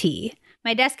obsessed with tea.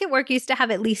 My desk at work used to have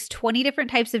at least 20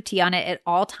 different types of tea on it at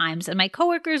all times, and my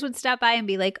coworkers would stop by and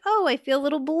be like, oh, I feel a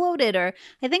little bloated, or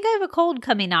I think I have a cold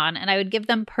coming on, and I would give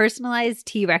them personalized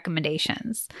tea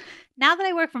recommendations. Now that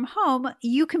I work from home,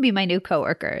 you can be my new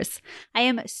coworkers. I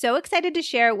am so excited to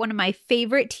share one of my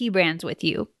favorite tea brands with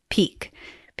you, Pique.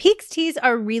 Pique's teas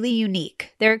are really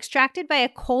unique. They're extracted by a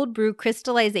cold brew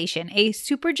crystallization, a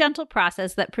super gentle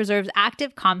process that preserves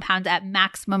active compounds at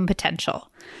maximum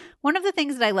potential. One of the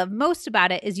things that I love most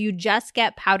about it is you just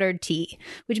get powdered tea,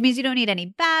 which means you don't need any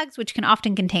bags, which can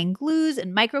often contain glues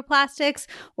and microplastics,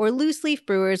 or loose leaf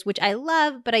brewers, which I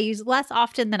love, but I use less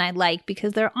often than I like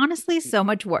because they're honestly so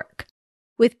much work.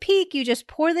 With Pique, you just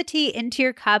pour the tea into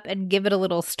your cup and give it a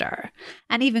little stir.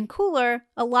 And even cooler,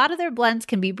 a lot of their blends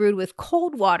can be brewed with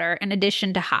cold water in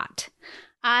addition to hot.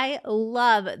 I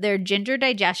love their ginger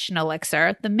digestion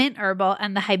elixir, the mint herbal,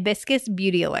 and the hibiscus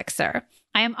beauty elixir.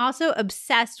 I am also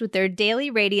obsessed with their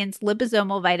Daily Radiance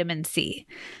liposomal vitamin C.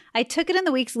 I took it in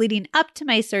the weeks leading up to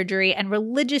my surgery and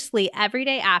religiously every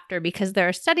day after because there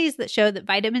are studies that show that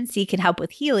vitamin C can help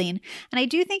with healing, and I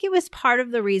do think it was part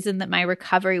of the reason that my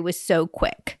recovery was so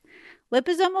quick.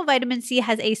 Liposomal vitamin C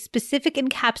has a specific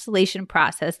encapsulation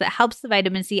process that helps the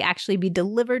vitamin C actually be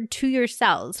delivered to your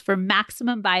cells for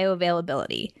maximum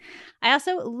bioavailability. I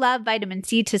also love vitamin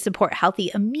C to support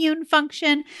healthy immune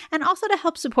function and also to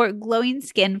help support glowing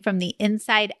skin from the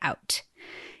inside out.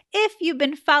 If you've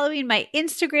been following my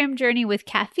Instagram journey with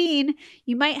caffeine,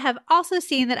 you might have also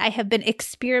seen that I have been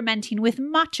experimenting with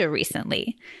matcha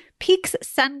recently. Pique's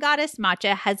Sun Goddess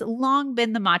matcha has long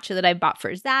been the matcha that I bought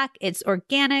for Zach. It's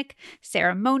organic,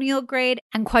 ceremonial grade,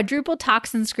 and quadruple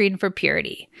toxin screened for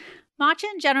purity. Matcha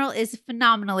in general is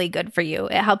phenomenally good for you.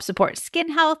 It helps support skin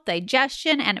health,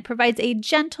 digestion, and it provides a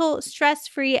gentle,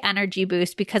 stress-free energy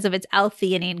boost because of its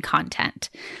L-theanine content.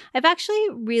 I've actually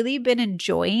really been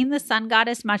enjoying the Sun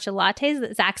Goddess matcha lattes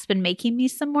that Zach's been making me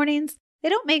some mornings. They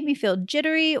don't make me feel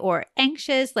jittery or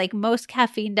anxious like most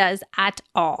caffeine does at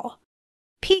all.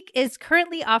 Pique is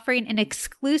currently offering an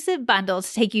exclusive bundle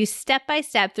to take you step by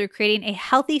step through creating a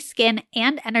healthy skin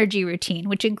and energy routine,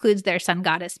 which includes their Sun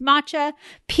Goddess matcha,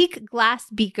 Pique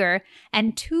glass beaker,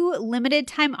 and 2 limited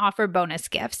time offer bonus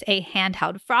gifts, a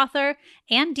handheld frother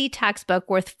and detox book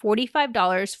worth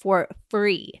 $45 for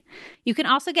free. You can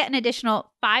also get an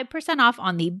additional 5% off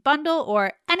on the bundle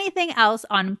or anything else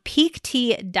on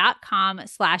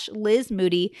piquetea.com/Liz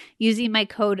Moody using my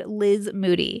code Liz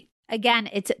Moody. Again,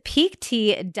 it's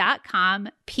piquetea.com,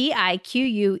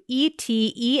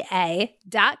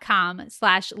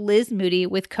 piquetea.com/Liz Moody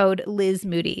with code Liz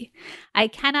Moody. I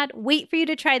cannot wait for you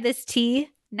to try this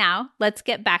tea. Now, let's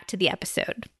get back to the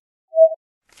episode.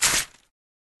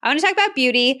 I want to talk about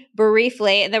beauty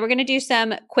briefly, and then we're going to do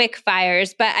some quick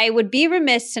fires, but I would be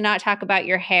remiss to not talk about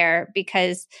your hair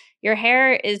because your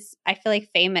hair is, I feel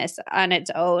like, famous on its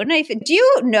own. Does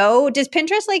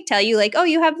Pinterest tell you oh,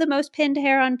 you have the most pinned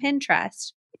hair on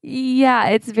Pinterest? Yeah,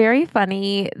 it's very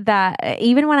funny that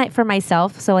even for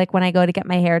myself, so when I go to get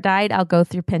my hair dyed, I'll go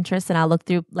through Pinterest and I'll look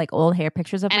through old hair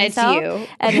pictures of myself. And it's you.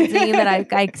 And it's me that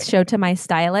I show to my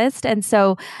stylist. And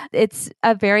so it's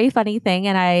a very funny thing.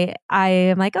 And I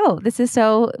am like, oh, this is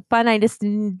so fun. I just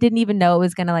didn't even know it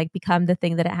was going to become the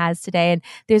thing that it has today. And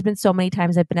there's been so many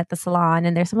times I've been at the salon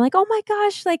and there's someone oh my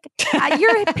gosh,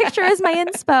 your picture is my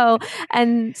inspo.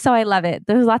 And so I love it.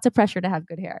 There's lots of pressure to have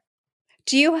good hair.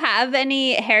 Do you have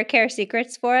any hair care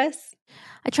secrets for us?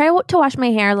 I try to wash my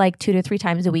hair 2 to 3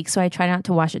 times a week, so I try not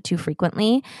to wash it too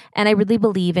frequently. And I really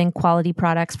believe in quality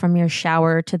products from your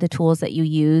shower to the tools that you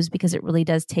use because it really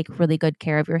does take really good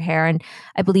care of your hair. And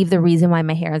I believe the reason why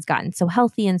my hair has gotten so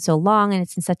healthy and so long and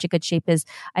it's in such a good shape is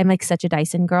I'm such a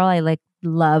Dyson girl. I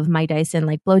love my Dyson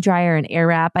blow dryer and air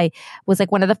wrap. I was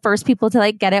one of the first people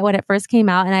to get it when it first came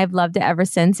out, and I've loved it ever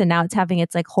since. And now it's having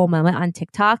its whole moment on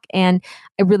TikTok, and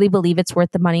I really believe it's worth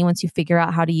the money once you figure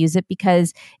out how to use it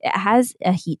because it has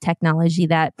a heat technology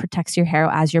that protects your hair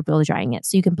as you're blow drying it,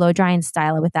 so you can blow dry and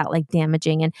style it without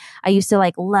damaging. And I used to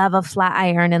love a flat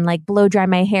iron and blow dry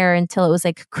my hair until it was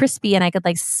crispy and I could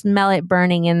smell it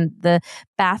burning in the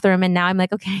bathroom. And now I'm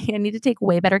okay, I need to take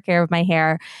way better care of my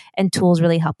hair, and tools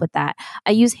really help with that.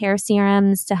 I use hair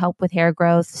serums to help with hair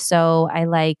growth. So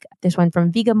there's one from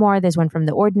Vegamore, there's one from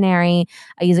The Ordinary.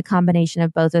 I use a combination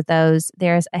of both of those.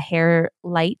 There's a hair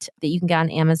light that you can get on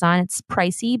Amazon. It's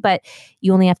pricey, but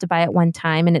you only have to buy it one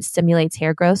time and it stimulates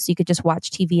hair growth. So you could just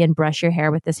watch TV and brush your hair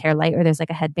with this hair light, or there's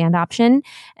a headband option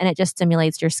and it just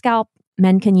stimulates your scalp.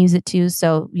 Men can use it too.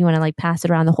 So you want to pass it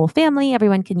around the whole family.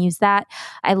 Everyone can use that.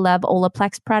 I love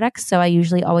Olaplex products. So I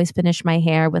usually always finish my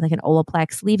hair with an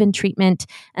Olaplex leave-in treatment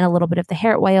and a little bit of the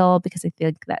hair oil because I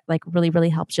feel that really, really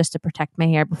helps just to protect my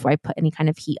hair before I put any kind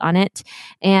of heat on it.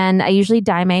 And I usually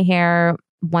dye my hair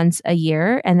once a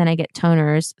year, and then I get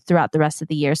toners throughout the rest of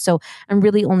the year. So I'm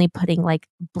really only putting like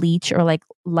bleach or like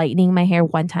lightening my hair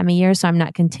one time a year. So I'm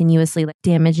not continuously like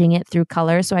damaging it through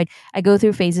color. So I go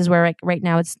through phases where like right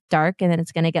now it's dark and then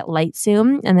it's going to get light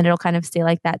soon. And then it'll kind of stay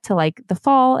like that till like the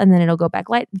fall. And then it'll go back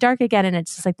dark again. And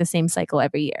it's just like the same cycle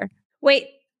every year. Wait,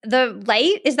 the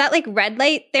light, is that like red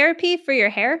light therapy for your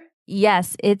hair?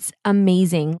 Yes, it's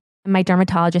amazing. My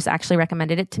dermatologist actually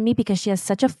recommended it to me because she has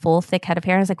such a full, thick head of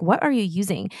hair. I was like, what are you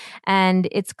using? And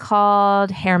it's called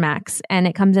Hair Max, and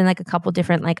it comes in like a couple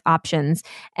different like options.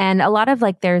 And a lot of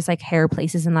like, there's like hair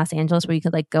places in Los Angeles where you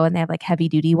could like go and they have like heavy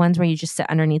duty ones where you just sit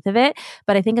underneath of it.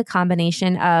 But I think a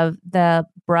combination of the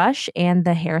brush and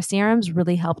the hair serums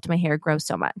really helped my hair grow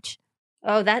so much.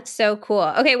 Oh, that's so cool.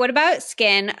 Okay, what about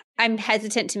skin? I'm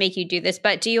hesitant to make you do this,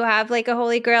 but do you have like a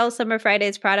Holy Grail Summer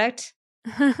Fridays product?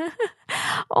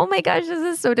 Oh my gosh, this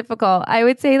is so difficult. I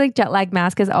would say like jet lag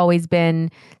mask has always been,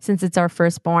 since it's our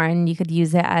firstborn, you could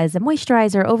use it as a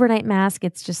moisturizer, overnight mask.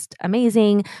 It's just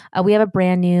amazing. We have a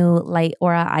brand new Light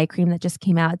Aura eye cream that just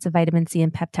came out. It's a vitamin C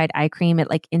and peptide eye cream. It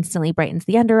like instantly brightens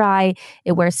the under eye.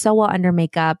 It wears so well under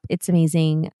makeup. It's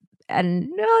amazing. And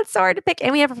no, it's so hard to pick.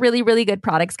 And we have really, really good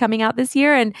products coming out this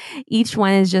year. And each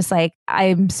one is just like,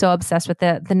 I'm so obsessed with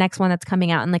the next one that's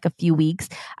coming out in like a few weeks.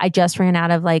 I just ran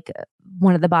out of like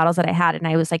one of the bottles that I had. And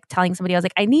I was like telling somebody, I was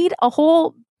like, I need a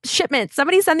whole shipment.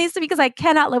 Somebody send these to me because I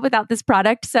cannot live without this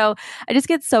product. So I just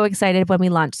get so excited when we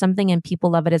launch something and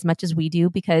people love it as much as we do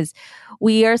because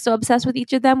we are so obsessed with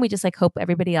each of them. We just like hope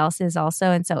everybody else is also.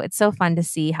 And so it's so fun to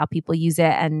see how people use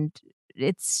it. And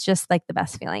it's just like the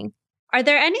best feeling. Are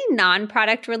there any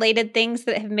non-product related things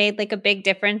that have made like a big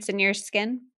difference in your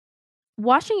skin?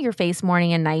 Washing your face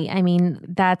morning and night, I mean,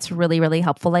 that's really, really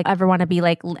helpful. Like, I ever want to be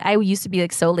like, I used to be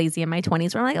like so lazy in my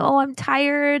 20s where I'm like, oh, I'm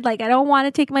tired. Like, I don't want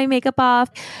to take my makeup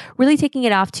off. Really taking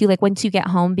it off too, like once you get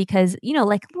home, because, you know,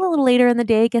 like a little later in the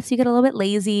day, I guess you get a little bit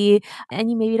lazy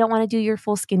and you maybe don't want to do your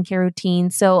full skincare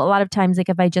routine. So a lot of times, like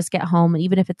if I just get home,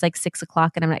 even if it's like 6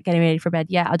 o'clock and I'm not getting ready for bed,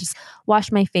 yeah, I'll just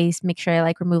wash my face, make sure I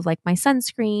like remove like my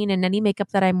sunscreen and any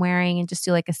makeup that I'm wearing and just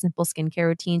do like a simple skincare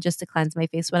routine just to cleanse my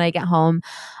face when I get home.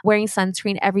 Wearing sunscreen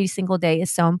every single day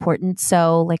is so important.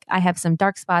 So like I have some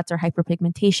dark spots or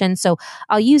hyperpigmentation. So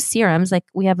I'll use serums. Like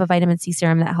we have a vitamin C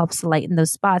serum that helps to lighten those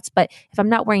spots. But if I'm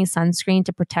not wearing sunscreen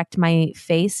to protect my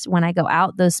face when I go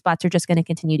out, those spots are just going to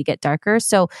continue to get darker.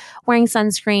 So wearing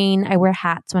sunscreen, I wear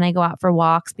hats when I go out for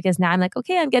walks because now I'm like,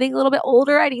 okay, I'm getting a little bit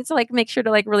older. I need to like make sure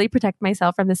to like really protect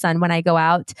myself from the sun when I go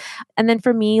out. And then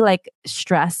for me, like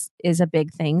stress is a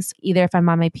big thing. So either if I'm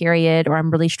on my period or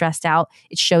I'm really stressed out,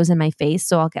 it shows in my face.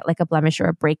 So I'll get like a blemish or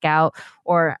a breakout,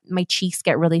 or my cheeks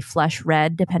get really flush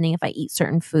red depending if I eat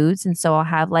certain foods. And so I'll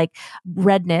have like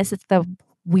redness. It's the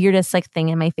weirdest like thing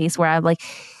in my face where I like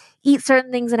eat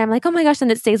certain things and I'm like, oh my gosh, and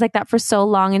it stays like that for so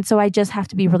long. And so I just have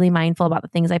to be really mindful about the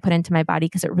things I put into my body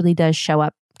because it really does show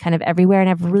up kind of everywhere. And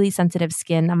I have really sensitive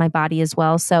skin on my body as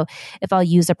well. So if I'll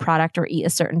use a product or eat a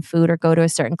certain food or go to a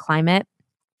certain climate,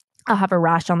 I'll have a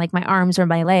rash on like my arms or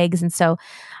my legs. And so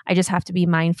I just have to be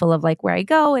mindful of like where I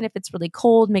go. And if it's really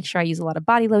cold, make sure I use a lot of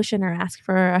body lotion or ask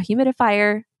for a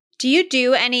humidifier. Do you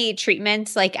do any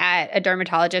treatments like at a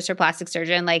dermatologist or plastic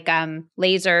surgeon, like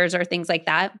lasers or things like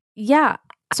that? Yeah.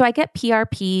 So I get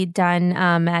PRP done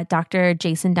at Dr.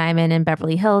 Jason Diamond in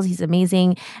Beverly Hills. He's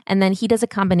amazing. And then he does a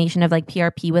combination of like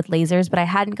PRP with lasers, but I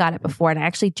hadn't got it before. And I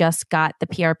actually just got the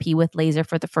PRP with laser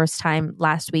for the first time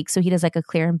last week. So he does like a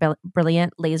clear and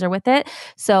brilliant laser with it.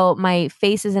 So my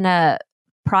face is in a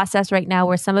process right now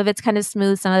where some of it's kind of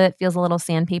smooth, some of it feels a little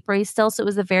sandpapery still. So it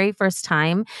was the very first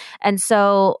time. And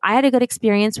so I had a good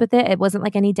experience with it. It wasn't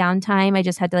like any downtime. I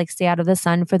just had to like stay out of the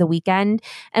sun for the weekend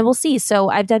and we'll see. So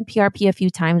I've done PRP a few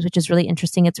times, which is really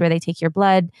interesting. It's where they take your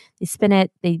blood, they spin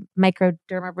it, they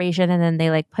microdermabrasion, and then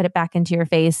they like put it back into your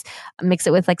face, mix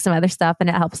it with like some other stuff, and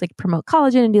it helps like promote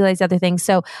collagen and do these other things.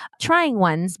 So trying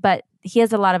ones, but he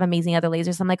has a lot of amazing other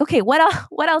lasers. I'm like, okay, what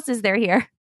else is there here?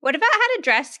 What about how to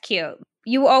dress cute?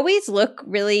 You always look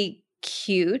really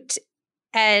cute.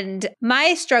 And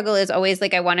my struggle is always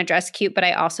like, I want to dress cute, but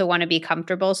I also want to be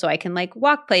comfortable so I can like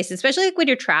walk places, especially like when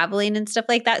you're traveling and stuff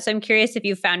like that. So I'm curious if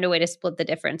you found a way to split the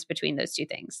difference between those two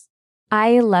things.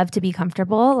 I love to be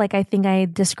comfortable. Like I think I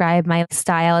describe my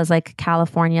style as like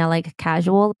California, like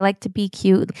casual. I like to be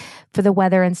cute for the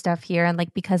weather and stuff here. And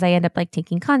like, because I end up like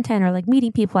taking content or like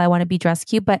meeting people, I want to be dressed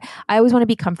cute, but I always want to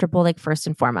be comfortable, like first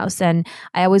and foremost. And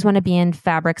I always want to be in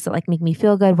fabrics that like make me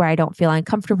feel good, where I don't feel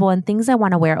uncomfortable, and things I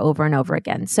want to wear over and over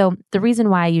again. So the reason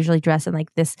why I usually dress in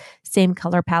like this same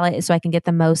color palette is so I can get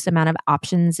the most amount of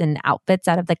options and outfits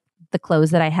out of like the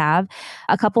clothes that I have.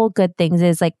 A couple good things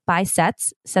is like buy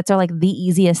sets. Sets are like the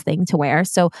easiest thing to wear.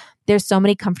 So there's so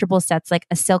many comfortable sets, like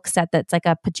a silk set that's like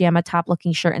a pajama top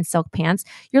looking shirt and silk pants.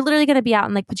 You're literally going to be out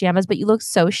in like pajamas, but you look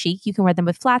so chic. You can wear them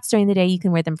with flats during the day. You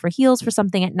can wear them for heels for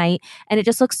something at night. And it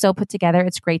just looks so put together.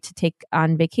 It's great to take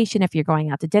on vacation if you're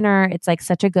going out to dinner. It's like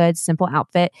such a good, simple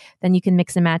outfit. Then you can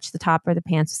mix and match the top or the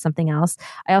pants with something else.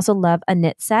 I also love a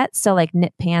knit set. So like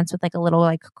knit pants with like a little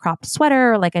like cropped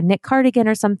sweater or like a knit cardigan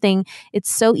or something. It's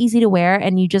so easy to wear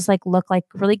and you just like look like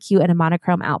really cute in a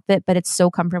monochrome outfit, but it's so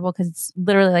comfortable because it's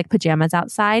literally like pajamas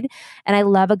outside. And I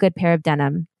love a good pair of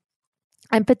denim.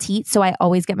 I'm petite, so I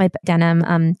always get my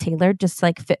denim tailored just to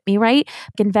like fit me right.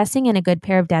 Like investing in a good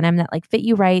pair of denim that like fit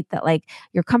you right, that like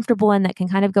you're comfortable in, that can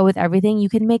kind of go with everything. You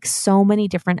can make so many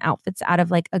different outfits out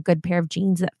of like a good pair of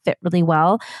jeans that fit really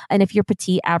well. And if you're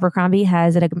petite, Abercrombie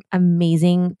has an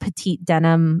amazing petite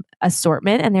denim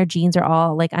assortment and their jeans are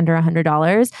all like under $100.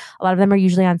 A lot of them are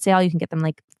usually on sale. You can get them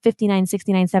like $59,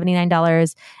 $69,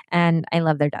 $79. And I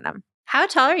love their denim. How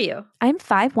tall are you? I'm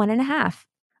 5'1.5".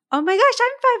 Oh my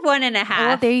gosh, I'm 5'1.5".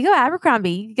 Well, there you go,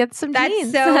 Abercrombie. You get some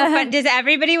jeans. That's so fun. Does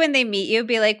everybody, when they meet you,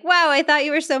 be like, wow, I thought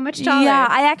you were so much taller? Yeah,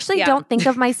 I actually don't think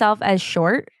of myself as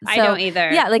short. So, I don't either.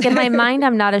 Yeah, like in my mind,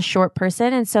 I'm not a short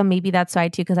person. And so maybe that's why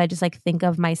too, because I just like think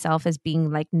of myself as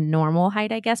being like normal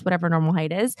height, I guess, whatever normal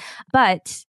height is.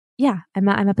 But yeah, I'm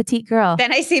a petite girl.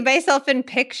 Then I see myself in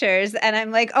pictures and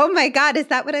I'm like, oh my God, is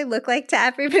that what I look like to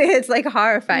everybody? It's like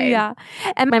horrifying. Yeah.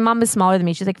 And my mom is smaller than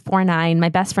me. She's like 4'9". My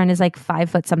best friend is like 5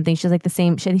 foot something. She's like the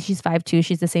same. I think she's 5'2".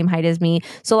 She's the same height as me.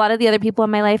 So a lot of the other people in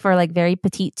my life are like very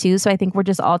petite too. So I think we're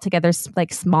just all together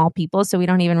like small people. So we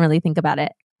don't even really think about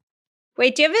it.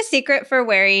 Wait, do you have a secret for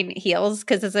wearing heels?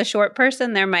 Because as a short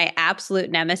person, they're my absolute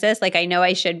nemesis. Like I know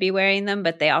I should be wearing them,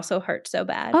 but they also hurt so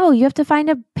bad. Oh, you have to find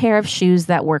a pair of shoes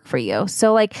that work for you.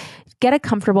 So like get a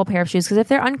comfortable pair of shoes because if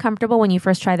they're uncomfortable when you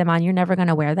first try them on, you're never going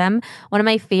to wear them. One of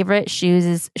my favorite shoes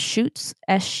is Schutz,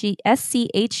 Schutz.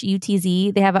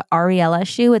 They have an Ariella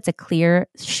shoe. It's a clear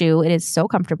shoe. It is so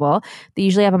comfortable. They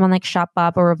usually have them on like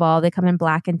Shopbop or Revolve. They come in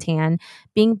black and tan.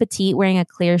 Being petite, wearing a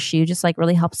clear shoe just like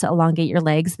really helps to elongate your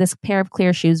legs. This pair of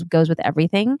clear shoes goes with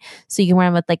everything. So you can wear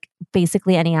them with like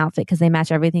basically any outfit because they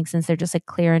match everything since they're just like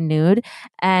clear and nude.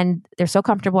 And they're so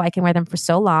comfortable. I can wear them for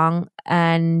so long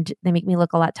and they make me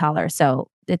look a lot taller. So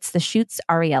it's the Schutz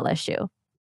Ariella shoe.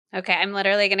 Okay, I'm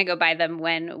literally going to go buy them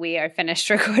when we are finished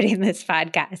recording this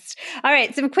podcast. All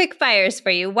right, some quick fires for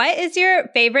you. What is your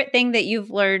favorite thing that you've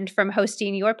learned from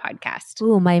hosting your podcast?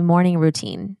 Ooh, my morning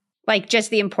routine. Like just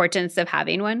the importance of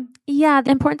having one? Yeah, the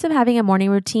importance of having a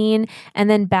morning routine and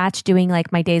then batch doing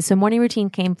like my days. So morning routine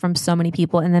came from so many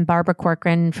people. And then Barbara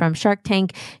Corcoran from Shark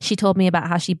Tank, she told me about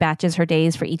how she batches her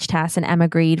days for each task. And Emma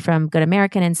Grede from Good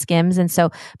American and Skims. And so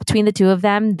between the two of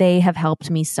them, they have helped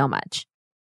me so much.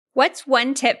 What's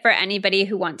one tip for anybody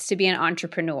who wants to be an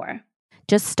entrepreneur?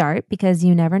 Just start because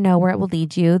you never know where it will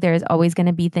lead you. There's always going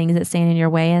to be things that stand in your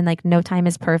way and like no time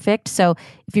is perfect. So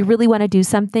if you really want to do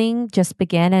something, just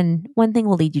begin and one thing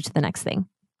will lead you to the next thing.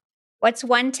 What's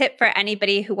one tip for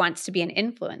anybody who wants to be an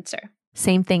influencer?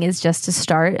 Same thing is just to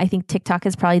start. I think TikTok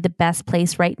is probably the best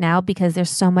place right now because there's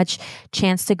so much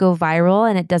chance to go viral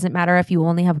and it doesn't matter if you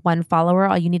only have one follower.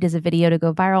 All you need is a video to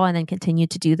go viral and then continue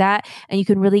to do that. And you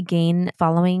can really gain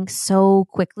following so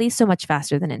quickly, so much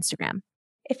faster than Instagram.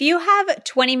 If you have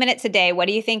 20 minutes a day, what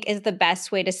do you think is the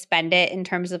best way to spend it in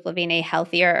terms of living a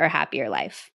healthier or happier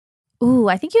life? Ooh,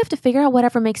 I think you have to figure out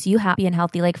whatever makes you happy and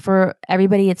healthy. Like for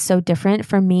everybody, it's so different.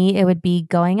 For me, it would be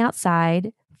going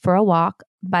outside for a walk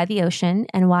by the ocean.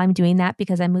 And while I'm doing that,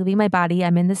 because I'm moving my body,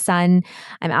 I'm in the sun,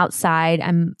 I'm outside,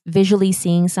 I'm visually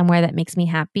seeing somewhere that makes me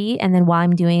happy. And then while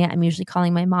I'm doing it, I'm usually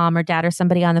calling my mom or dad or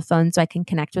somebody on the phone so I can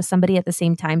connect with somebody at the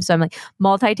same time. So I'm like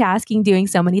multitasking, doing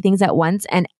so many things at once.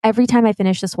 And every time I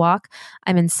finish this walk,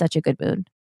 I'm in such a good mood.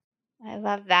 I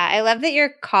love that. I love that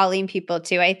you're calling people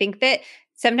too. I think that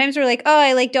sometimes we're like, oh,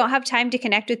 I like don't have time to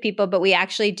connect with people, but we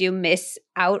actually do miss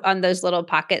out on those little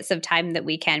pockets of time that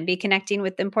we can be connecting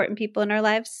with important people in our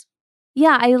lives.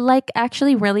 Yeah, I like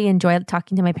actually really enjoy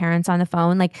talking to my parents on the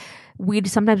phone. Like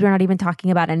sometimes we're not even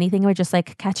talking about anything. We're just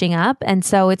like catching up. And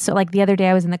so it's like the other day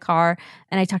I was in the car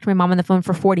and I talked to my mom on the phone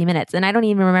for 40 minutes and I don't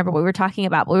even remember what we were talking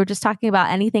about. But we were just talking about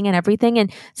anything and everything.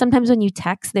 And sometimes when you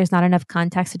text, there's not enough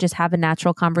context to just have a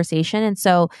natural conversation. And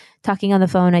so talking on the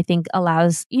phone, I think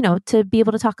allows, to be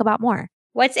able to talk about more.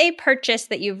 What's a purchase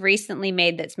that you've recently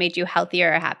made that's made you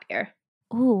healthier or happier?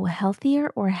 Oh, healthier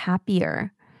or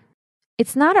happier?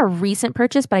 It's not a recent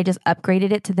purchase, but I just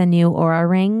upgraded it to the new Oura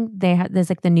Ring. There's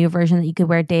like the new version that you could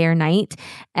wear day or night.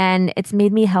 And it's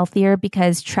made me healthier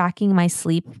because tracking my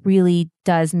sleep really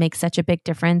does make such a big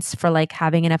difference for like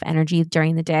having enough energy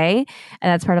during the day.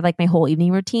 And that's part of like my whole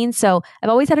evening routine. So I've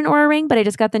always had an Oura Ring, but I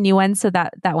just got the new one. So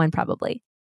that one probably.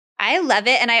 I love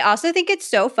it. And I also think it's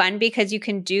so fun because you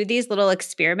can do these little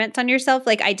experiments on yourself.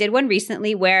 Like I did one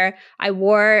recently where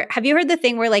have you heard the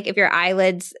thing where like if your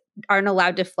eyelids aren't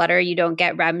allowed to flutter, you don't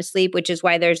get REM sleep, which is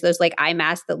why there's those like eye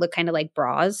masks that look kind of like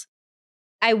bras.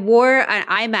 I wore an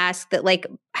eye mask that like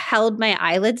held my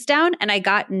eyelids down and I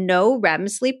got no REM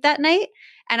sleep that night.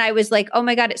 And I was like, oh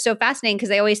my God, it's so fascinating because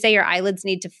they always say your eyelids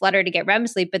need to flutter to get REM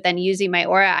sleep. But then using my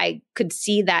Oura, I could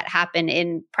see that happen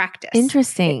in practice.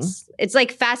 Interesting. It's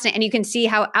like fascinating. And you can see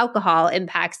how alcohol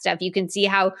impacts stuff. You can see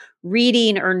how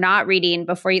reading or not reading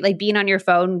before you, like being on your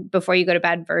phone before you go to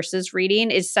bed versus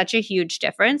reading is such a huge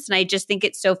difference. And I just think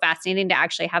it's so fascinating to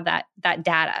actually have that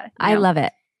data. I love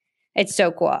it. It's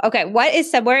so cool. Okay. What is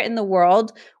somewhere in the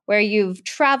world where you've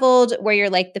traveled, where you're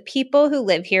like, the people who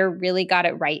live here really got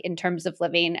it right in terms of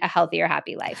living a healthier,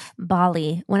 happy life?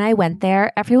 Bali. When I went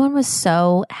there, everyone was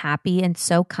so happy and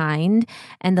so kind,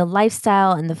 and the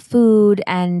lifestyle and the food,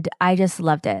 and I just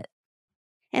loved it.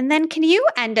 And then can you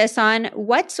end us on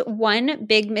what's one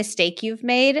big mistake you've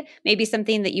made, maybe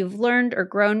something that you've learned or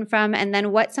grown from, and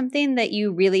then what's something that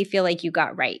you really feel like you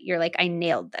got right? You're like, I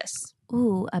nailed this.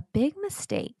 Ooh, a big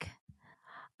mistake.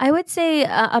 I would say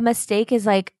a mistake is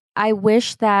like, I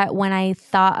wish that when I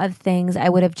thought of things, I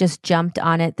would have just jumped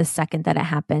on it the second that it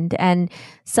happened. And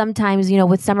sometimes,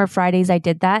 with Summer Fridays, I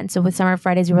did that. And so with Summer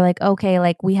Fridays, we were like, okay,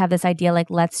 like we have this idea,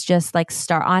 like let's just like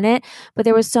start on it. But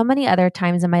there was so many other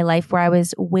times in my life where I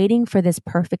was waiting for this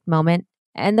perfect moment.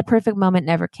 And the perfect moment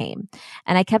never came.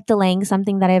 And I kept delaying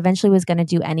something that I eventually was going to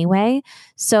do anyway.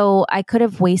 So I could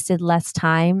have wasted less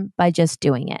time by just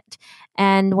doing it.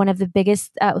 And one of the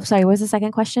biggest, sorry, what was the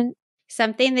second question?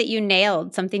 Something that you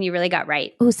nailed, something you really got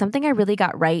right. Oh, something I really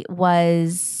got right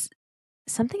was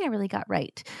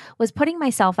putting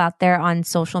myself out there on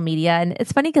social media. And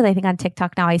it's funny because I think on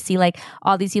TikTok now I see like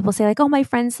all these people say like, oh, my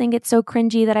friends think it's so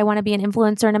cringy that I want to be an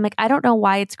influencer. And I'm like, I don't know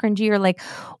why it's cringy or like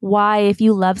why, if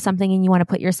you love something and you want to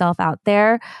put yourself out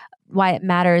there, why it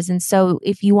matters. And so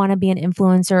if you want to be an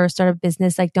influencer or start a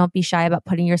business, like don't be shy about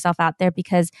putting yourself out there,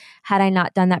 because had I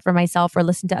not done that for myself or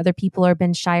listened to other people or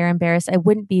been shy or embarrassed, I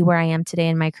wouldn't be where I am today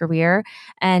in my career.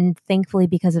 And thankfully,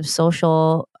 because of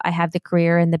social, I have the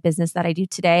career and the business that I do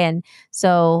today. And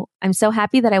so I'm so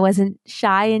happy that I wasn't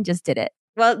shy and just did it.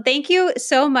 Well, thank you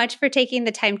so much for taking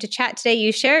the time to chat today.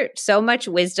 You share so much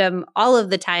wisdom all of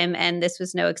the time, and this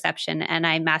was no exception, and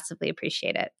I massively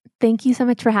appreciate it. Thank you so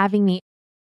much for having me.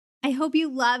 I hope you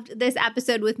loved this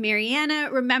episode with Mariana.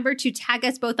 Remember to tag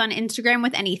us both on Instagram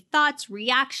with any thoughts,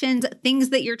 reactions, things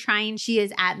that you're trying. She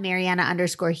is at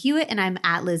Mariana_Hewitt and I'm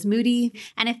at Liz Moody.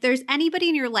 And if there's anybody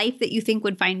in your life that you think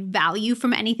would find value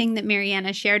from anything that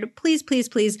Mariana shared, please, please,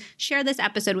 please share this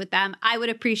episode with them. I would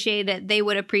appreciate it. They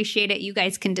would appreciate it. You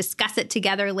guys can discuss it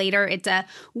together later. It's a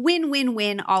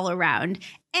win-win-win all around.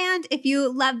 And if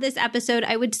you love this episode,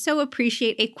 I would so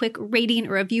appreciate a quick rating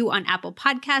or review on Apple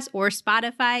Podcasts or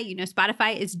Spotify.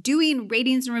 Spotify is doing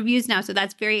ratings and reviews now, so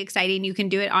that's very exciting. You can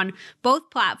do it on both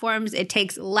platforms. It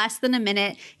takes less than a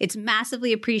minute. It's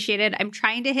massively appreciated. I'm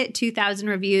trying to hit 2,000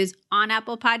 reviews on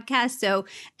Apple Podcasts, so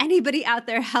anybody out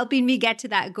there helping me get to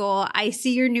that goal, I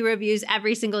see your new reviews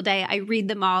every single day. I read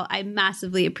them all. I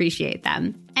massively appreciate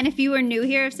them. And if you are new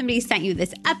here, if somebody sent you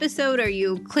this episode or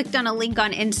you clicked on a link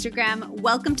on Instagram,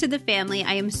 welcome to the family.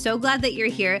 I am so glad that you're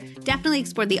here. Definitely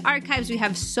explore the archives. We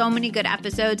have so many good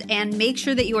episodes, and make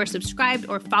sure that you are subscribed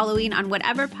or following on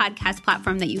whatever podcast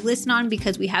platform that you listen on,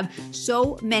 because we have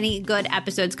so many good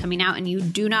episodes coming out and you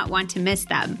do not want to miss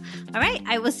them. All right.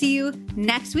 I will see you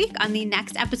next week on the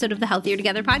next episode of the Healthier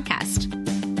Together podcast.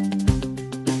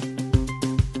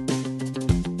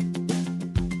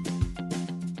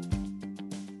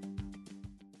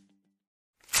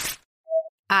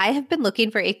 I have been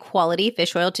looking for a quality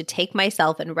fish oil to take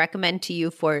myself and recommend to you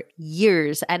for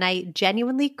years, and I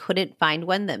genuinely couldn't find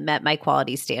one that met my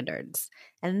quality standards.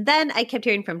 And then I kept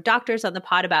hearing from doctors on the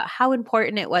pod about how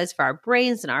important it was for our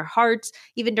brains and our hearts,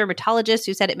 even dermatologists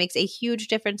who said it makes a huge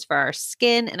difference for our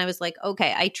skin. And I was like,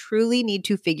 okay, I truly need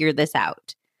to figure this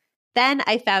out. Then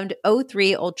I found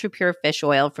O3 Ultra Pure Fish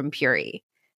Oil from Puori.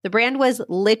 The brand was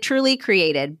literally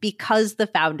created because the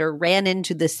founder ran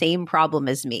into the same problem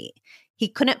as me. He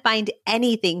couldn't find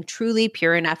anything truly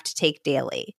pure enough to take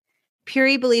daily.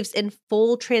 Puori believes in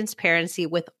full transparency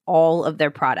with all of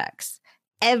their products.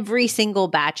 Every single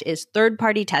batch is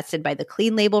third-party tested by the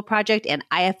Clean Label Project and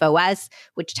IFOS,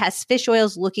 which tests fish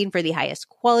oils looking for the highest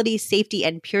quality, safety,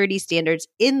 and purity standards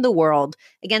in the world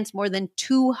against more than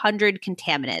 200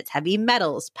 contaminants, heavy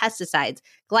metals, pesticides,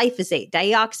 glyphosate,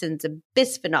 dioxins, and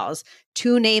bisphenols,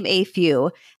 to name a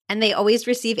few. And they always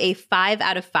receive a 5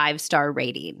 out of 5 star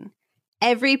rating.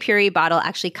 Every Puri bottle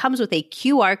actually comes with a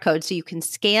QR code so you can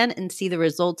scan and see the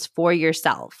results for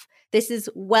yourself. This is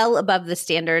well above the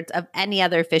standards of any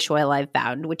other fish oil I've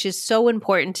found, which is so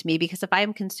important to me because if I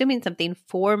am consuming something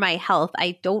for my health,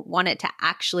 I don't want it to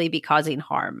actually be causing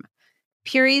harm.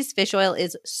 Puri's fish oil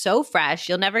is so fresh,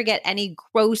 you'll never get any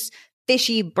gross,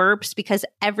 fishy burps because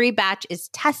every batch is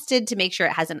tested to make sure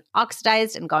it hasn't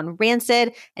oxidized and gone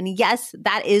rancid. And yes,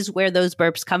 that is where those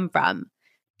burps come from.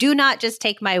 Do not just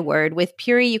take my word. With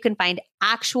Puri, you can find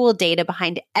actual data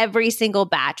behind every single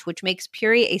batch, which makes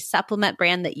Puri a supplement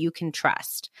brand that you can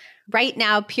trust. Right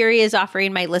now, Puri is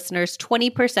offering my listeners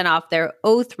 20% off their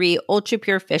O3 Ultra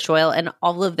Pure Fish Oil and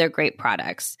all of their great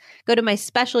products. Go to my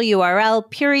special URL,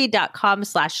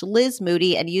 puri.com/Liz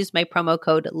Moody, and use my promo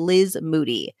code Liz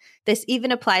Moody. This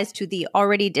even applies to the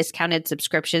already discounted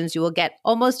subscriptions. You will get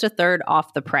almost a third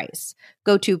off the price.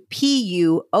 Go to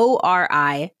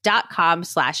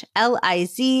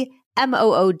PUORI.com/LIZMOODY.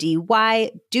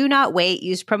 Do not wait.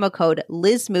 Use promo code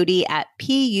Liz Moody at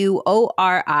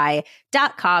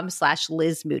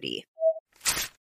PUORI.com/Liz Moody.